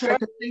what I try to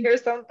struggling think. or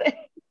something.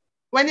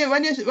 When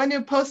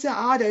you post your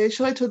art or you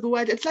show it to the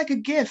world, it's like a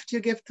gift you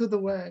give to the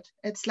world.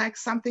 It's like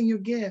something you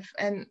give,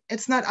 and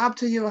it's not up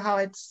to you how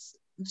it's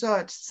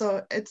judged.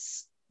 So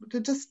it's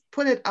to just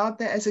put it out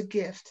there as a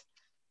gift,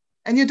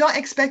 and you don't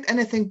expect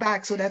anything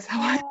back. So that's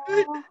how I do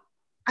it. Oh,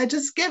 I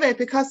just give it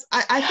because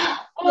I think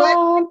well,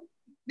 oh,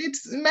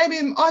 it's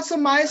maybe also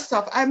my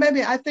stuff.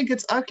 I think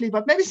it's ugly,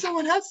 but maybe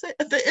someone else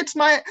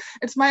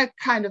it's my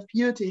kind of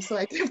beauty. So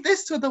I give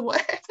this to the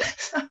world.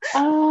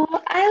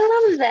 oh,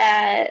 I love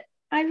that.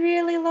 I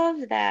really love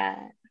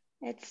that.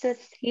 It's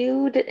just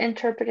you to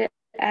interpret it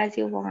as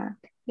you want.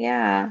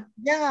 Yeah.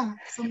 Yeah,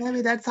 so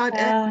maybe that's how it is.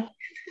 Uh,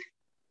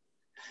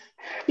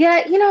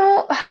 yeah,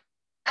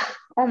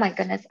 oh my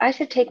goodness, I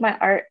should take my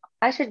art.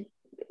 I should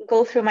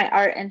go through my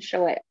art and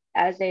show it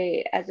as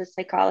a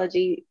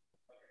psychology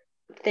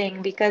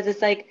thing because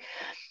it's like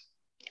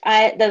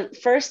the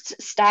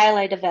first style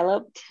I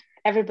developed,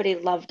 everybody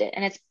loved it,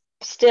 and it's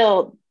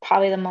still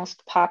probably the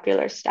most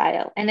popular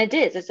style. And it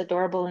is. It's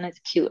adorable and it's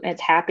cute and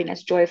it's happy and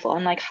it's joyful.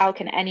 And like, how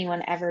can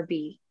anyone ever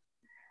be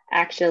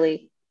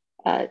actually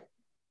uh,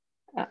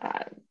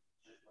 uh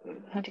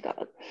how do you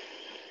call it?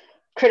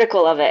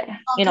 Critical of it?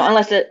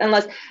 Okay.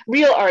 Unless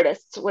real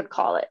artists would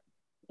call it,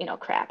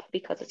 crap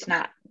because it's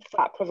not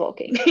thought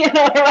provoking, or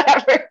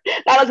whatever.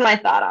 That was my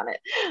thought on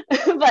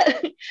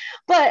it.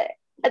 but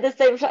at the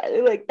same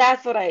time, like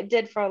that's what I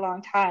did for a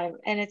long time,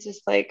 and it's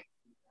just like,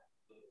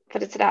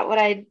 but it's not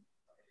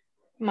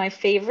my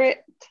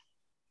favorite,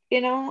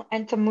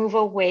 and to move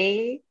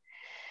away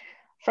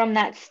from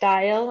that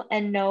style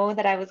and know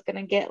that I was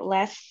gonna get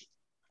less,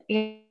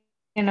 you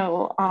you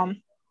know,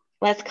 um,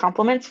 less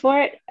compliments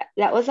for it.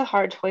 That was a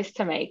hard choice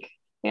to make.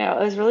 It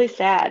was really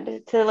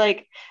sad to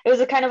like. It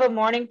was a kind of a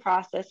mourning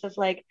process of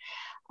like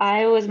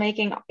I was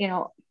making,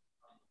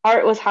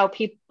 art was how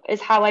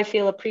I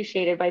feel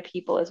appreciated by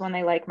people is when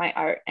they like my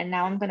art, and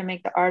now I'm gonna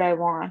make the art I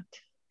want,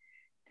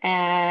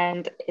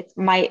 and it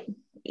might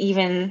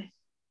even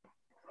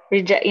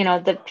reject,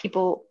 the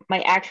people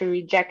might actually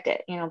reject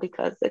it,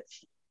 because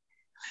it's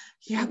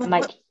Yeah, but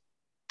might.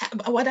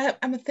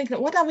 I'm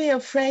thinking, what are we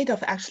afraid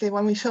of actually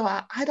when we show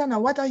our, I don't know,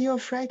 what are you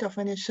afraid of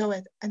when you show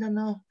it? I don't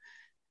know.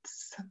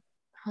 It's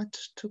hard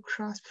to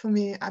grasp for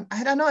me.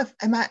 I don't know if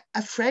am I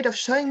afraid of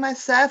showing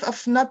myself,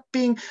 of not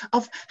being,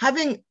 of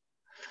having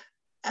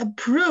a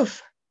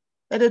proof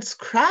that it's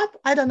crap?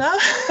 I don't know.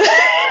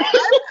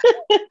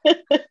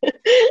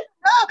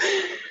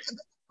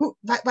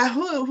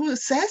 No, who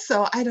says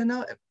so? I don't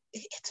know.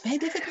 It's very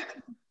difficult.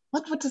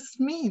 What would this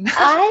mean?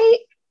 I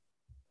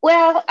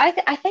Well,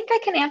 I think I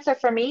can answer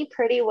for me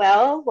pretty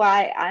well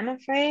why I'm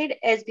afraid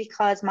is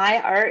because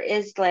my art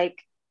is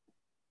like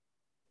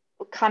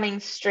coming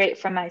straight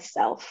from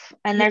myself,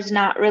 and Yeah, there's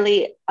not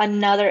really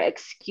another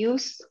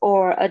excuse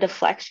or a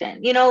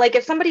deflection. Like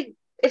if somebody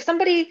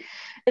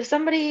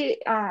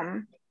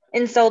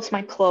insults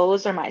my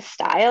clothes or my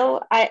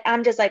style,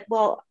 I'm just like,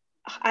 well,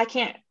 I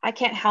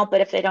can't help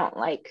it if they don't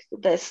like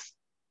this,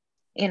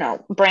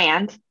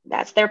 brand.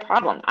 That's their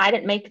problem. I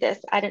didn't make this.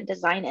 I didn't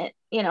design it.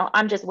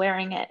 I'm just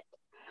wearing it,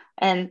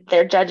 and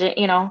they're judging,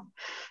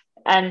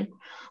 and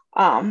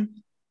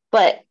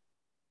but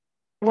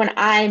when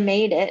I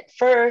made it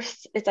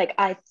first, it's like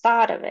I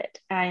thought of it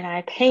and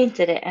I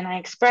painted it and I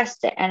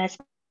expressed it, and it's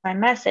my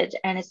message,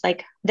 and it's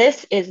like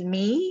this is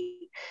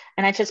me,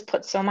 and I just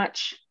put so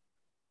much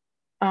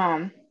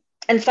um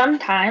and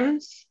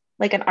sometimes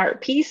like an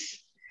art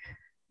piece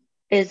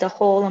is a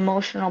whole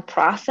emotional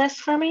process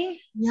for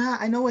me, yeah,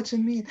 I know what you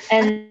mean.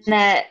 and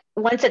that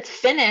once it's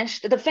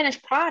finished, the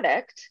finished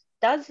product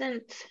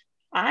doesn't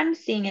I'm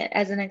seeing it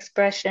as an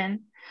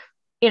expression,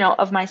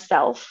 of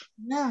myself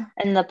Yeah,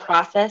 and the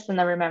process and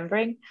the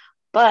remembering,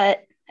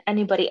 but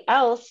anybody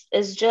else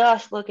is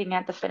just looking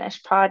at the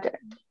finished project.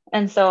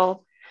 And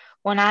so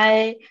when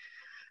I'm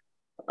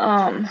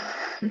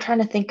trying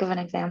to think of an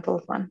example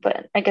of one,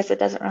 but I guess it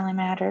doesn't really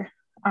matter.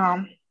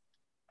 Um,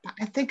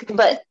 I think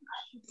but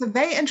it's a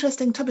very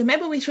interesting topic.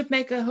 Maybe we should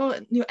make a whole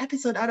new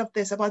episode out of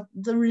this about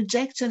the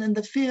rejection and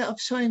the fear of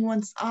showing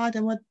one's art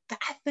and what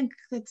I think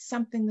that's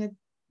something that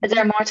is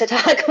there more to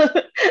talk?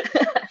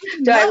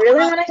 Do I no,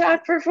 really want to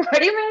talk for 40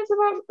 minutes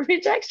about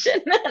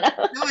rejection? no,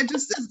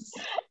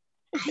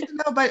 I don't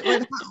know, but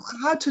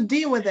how to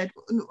deal with it,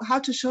 how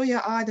to show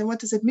your art, and what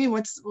does it mean?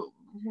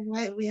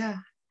 Yeah,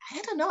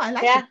 I don't know. I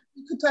like it. Yeah.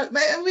 We could talk.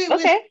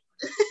 Okay.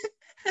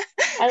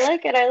 I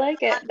like it. I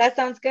like it. That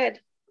sounds good.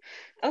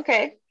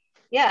 Okay.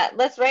 Yeah,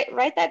 let's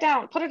write that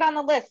down. Put it on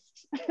the list.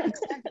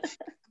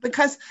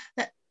 Because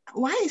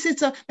why is it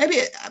so? Maybe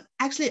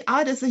actually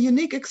art is a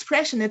unique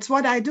expression. It's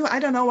what I do. I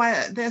don't know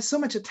why there's so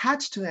much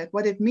attached to it,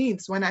 what it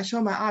means when I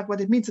show my art,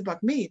 what it means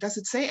about me. Does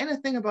it say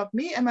anything about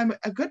me? Am I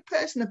a good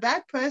person, a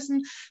bad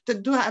person?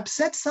 Do I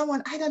upset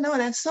someone? I don't know.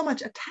 There's so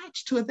much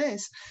attached to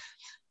this.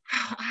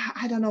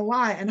 I don't know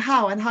why and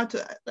how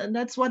to, and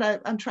that's what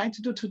I'm trying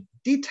to do, to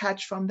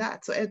detach from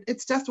that. So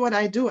it's just what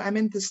I do. I'm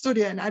in the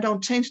studio and I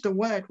don't change the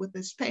word with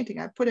this painting.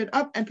 I put it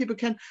up and people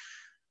can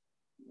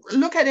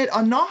look at it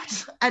or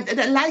not, and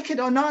they like it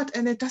or not,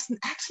 and it doesn't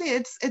actually,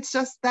 it's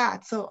just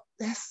that. So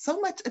there's so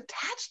much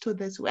attached to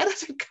this. Where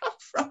does it come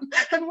from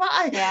and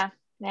why? Yeah,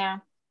 yeah,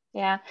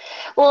 yeah.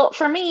 Well,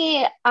 for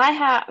me, I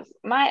have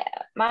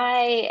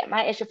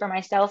my issue for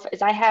myself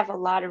is I have a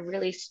lot of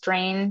really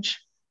strange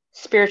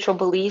spiritual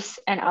beliefs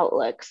and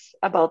outlooks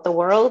about the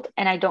world,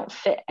 and I don't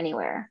fit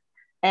anywhere.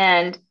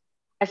 And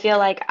I feel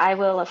like I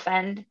will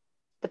offend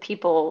the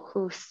people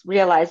who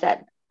realize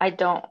that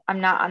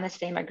I'm not on the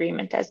same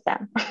agreement as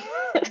them.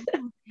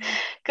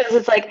 Because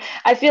it's like,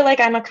 I feel like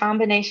I'm a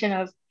combination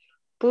of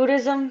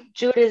Buddhism,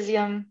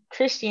 Judaism,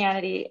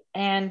 Christianity,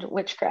 and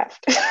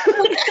witchcraft.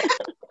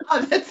 Oh,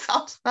 that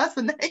sounds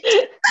fascinating.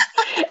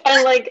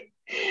 And like,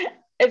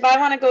 if I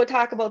want to go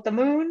talk about the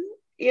moon,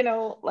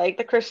 like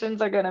the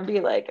Christians are going to be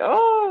like,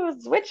 oh,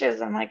 it's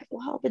witches. I'm like,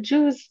 well, the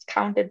Jews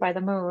counted by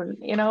the moon,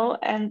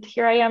 and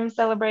here I am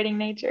celebrating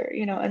nature,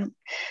 and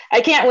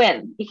I can't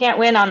win. You can't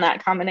win on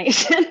that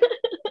combination.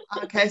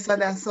 Okay, so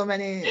there's so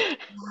many.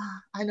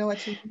 I know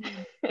what you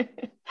mean.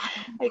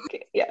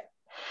 Yeah.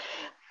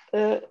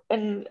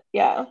 And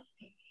yeah,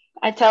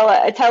 I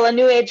tell a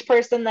new age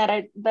person that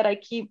I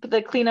keep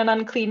the clean and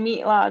unclean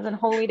meat laws and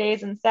holy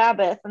days and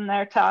Sabbath, and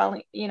they're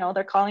calling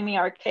me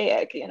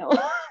archaic.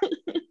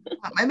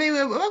 Maybe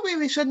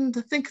we shouldn't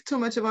think too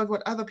much about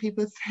what other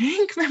people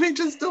think. Maybe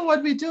just do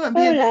what we do and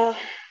Oh yeah,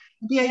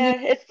 be a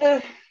yeah. It's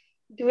the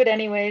do it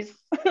anyways.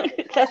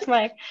 that's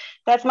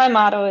my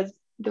motto is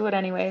do it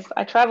anyways.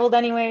 I traveled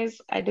anyways.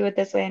 I do it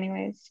this way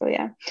anyways. So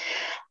yeah.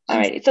 All and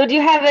right. So do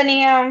you have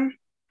any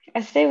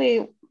I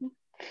say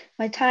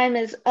my time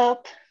is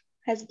up,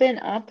 has been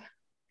up.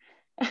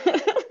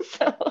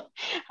 So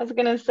I was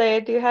gonna say,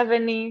 do you have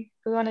any?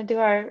 We want to do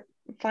our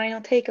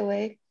final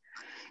takeaway.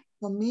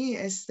 for me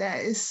is there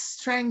is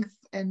strength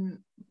in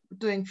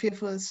doing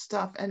fearful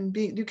stuff, and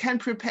you can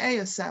prepare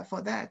yourself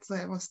for that. So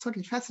I was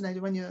totally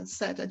fascinated when you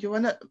said that you were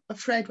not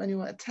afraid when you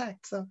were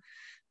attacked. So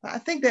I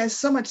think there's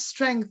so much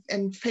strength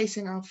in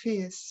facing our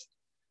fears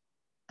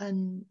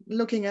and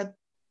looking at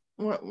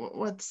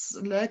what's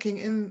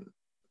lurking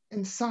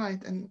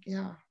inside. And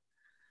yeah,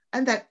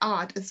 and that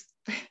art is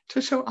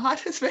to show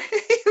art is very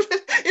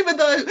even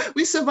though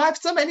we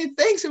survived so many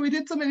things and we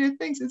did so many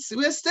things,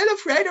 we're still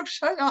afraid of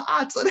showing our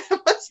art. So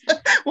that was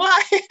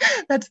why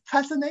that's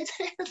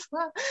fascinating as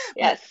well.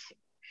 Yes.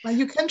 But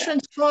you can Yeah.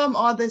 transform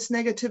all this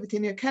negativity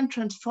and you can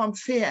transform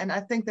fear, and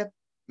I think that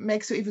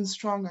makes you even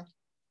stronger.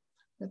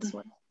 That's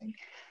what I think.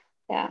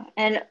 Yeah.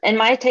 And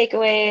my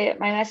takeaway,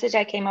 my message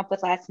I came up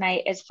with last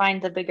night is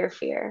find the bigger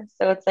fear.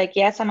 So it's like,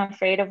 yes, I'm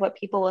afraid of what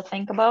people will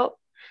think about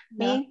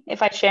Yeah, me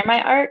if I share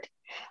my art,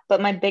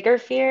 but my bigger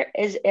fear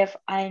is if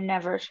I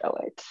never show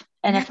it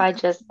and yeah, if I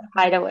just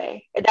hide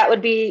away. That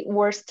would be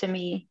worse to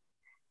me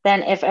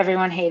than if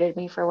everyone hated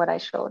me for what I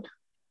showed.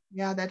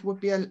 yeah, that would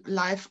be a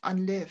life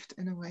unlived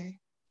in a way.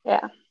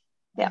 Yeah.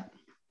 Yeah, Yeah.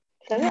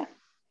 So yeah.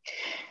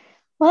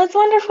 Well, it's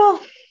wonderful.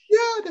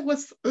 yeah, that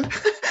was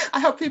I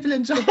hope people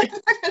enjoyed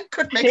it.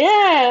 Could make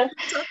Yeah.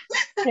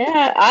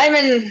 Yeah.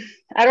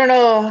 I don't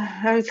know.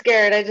 I'm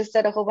scared. I just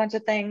said a whole bunch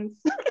of things.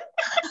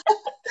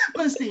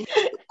 we'll see.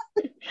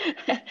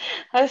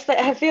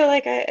 I feel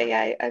like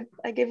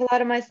I gave a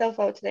lot of myself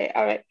out today.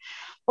 All right.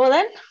 Well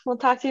then, we'll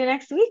talk to you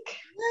next week.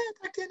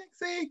 Yeah, talk to you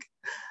next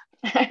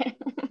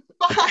week.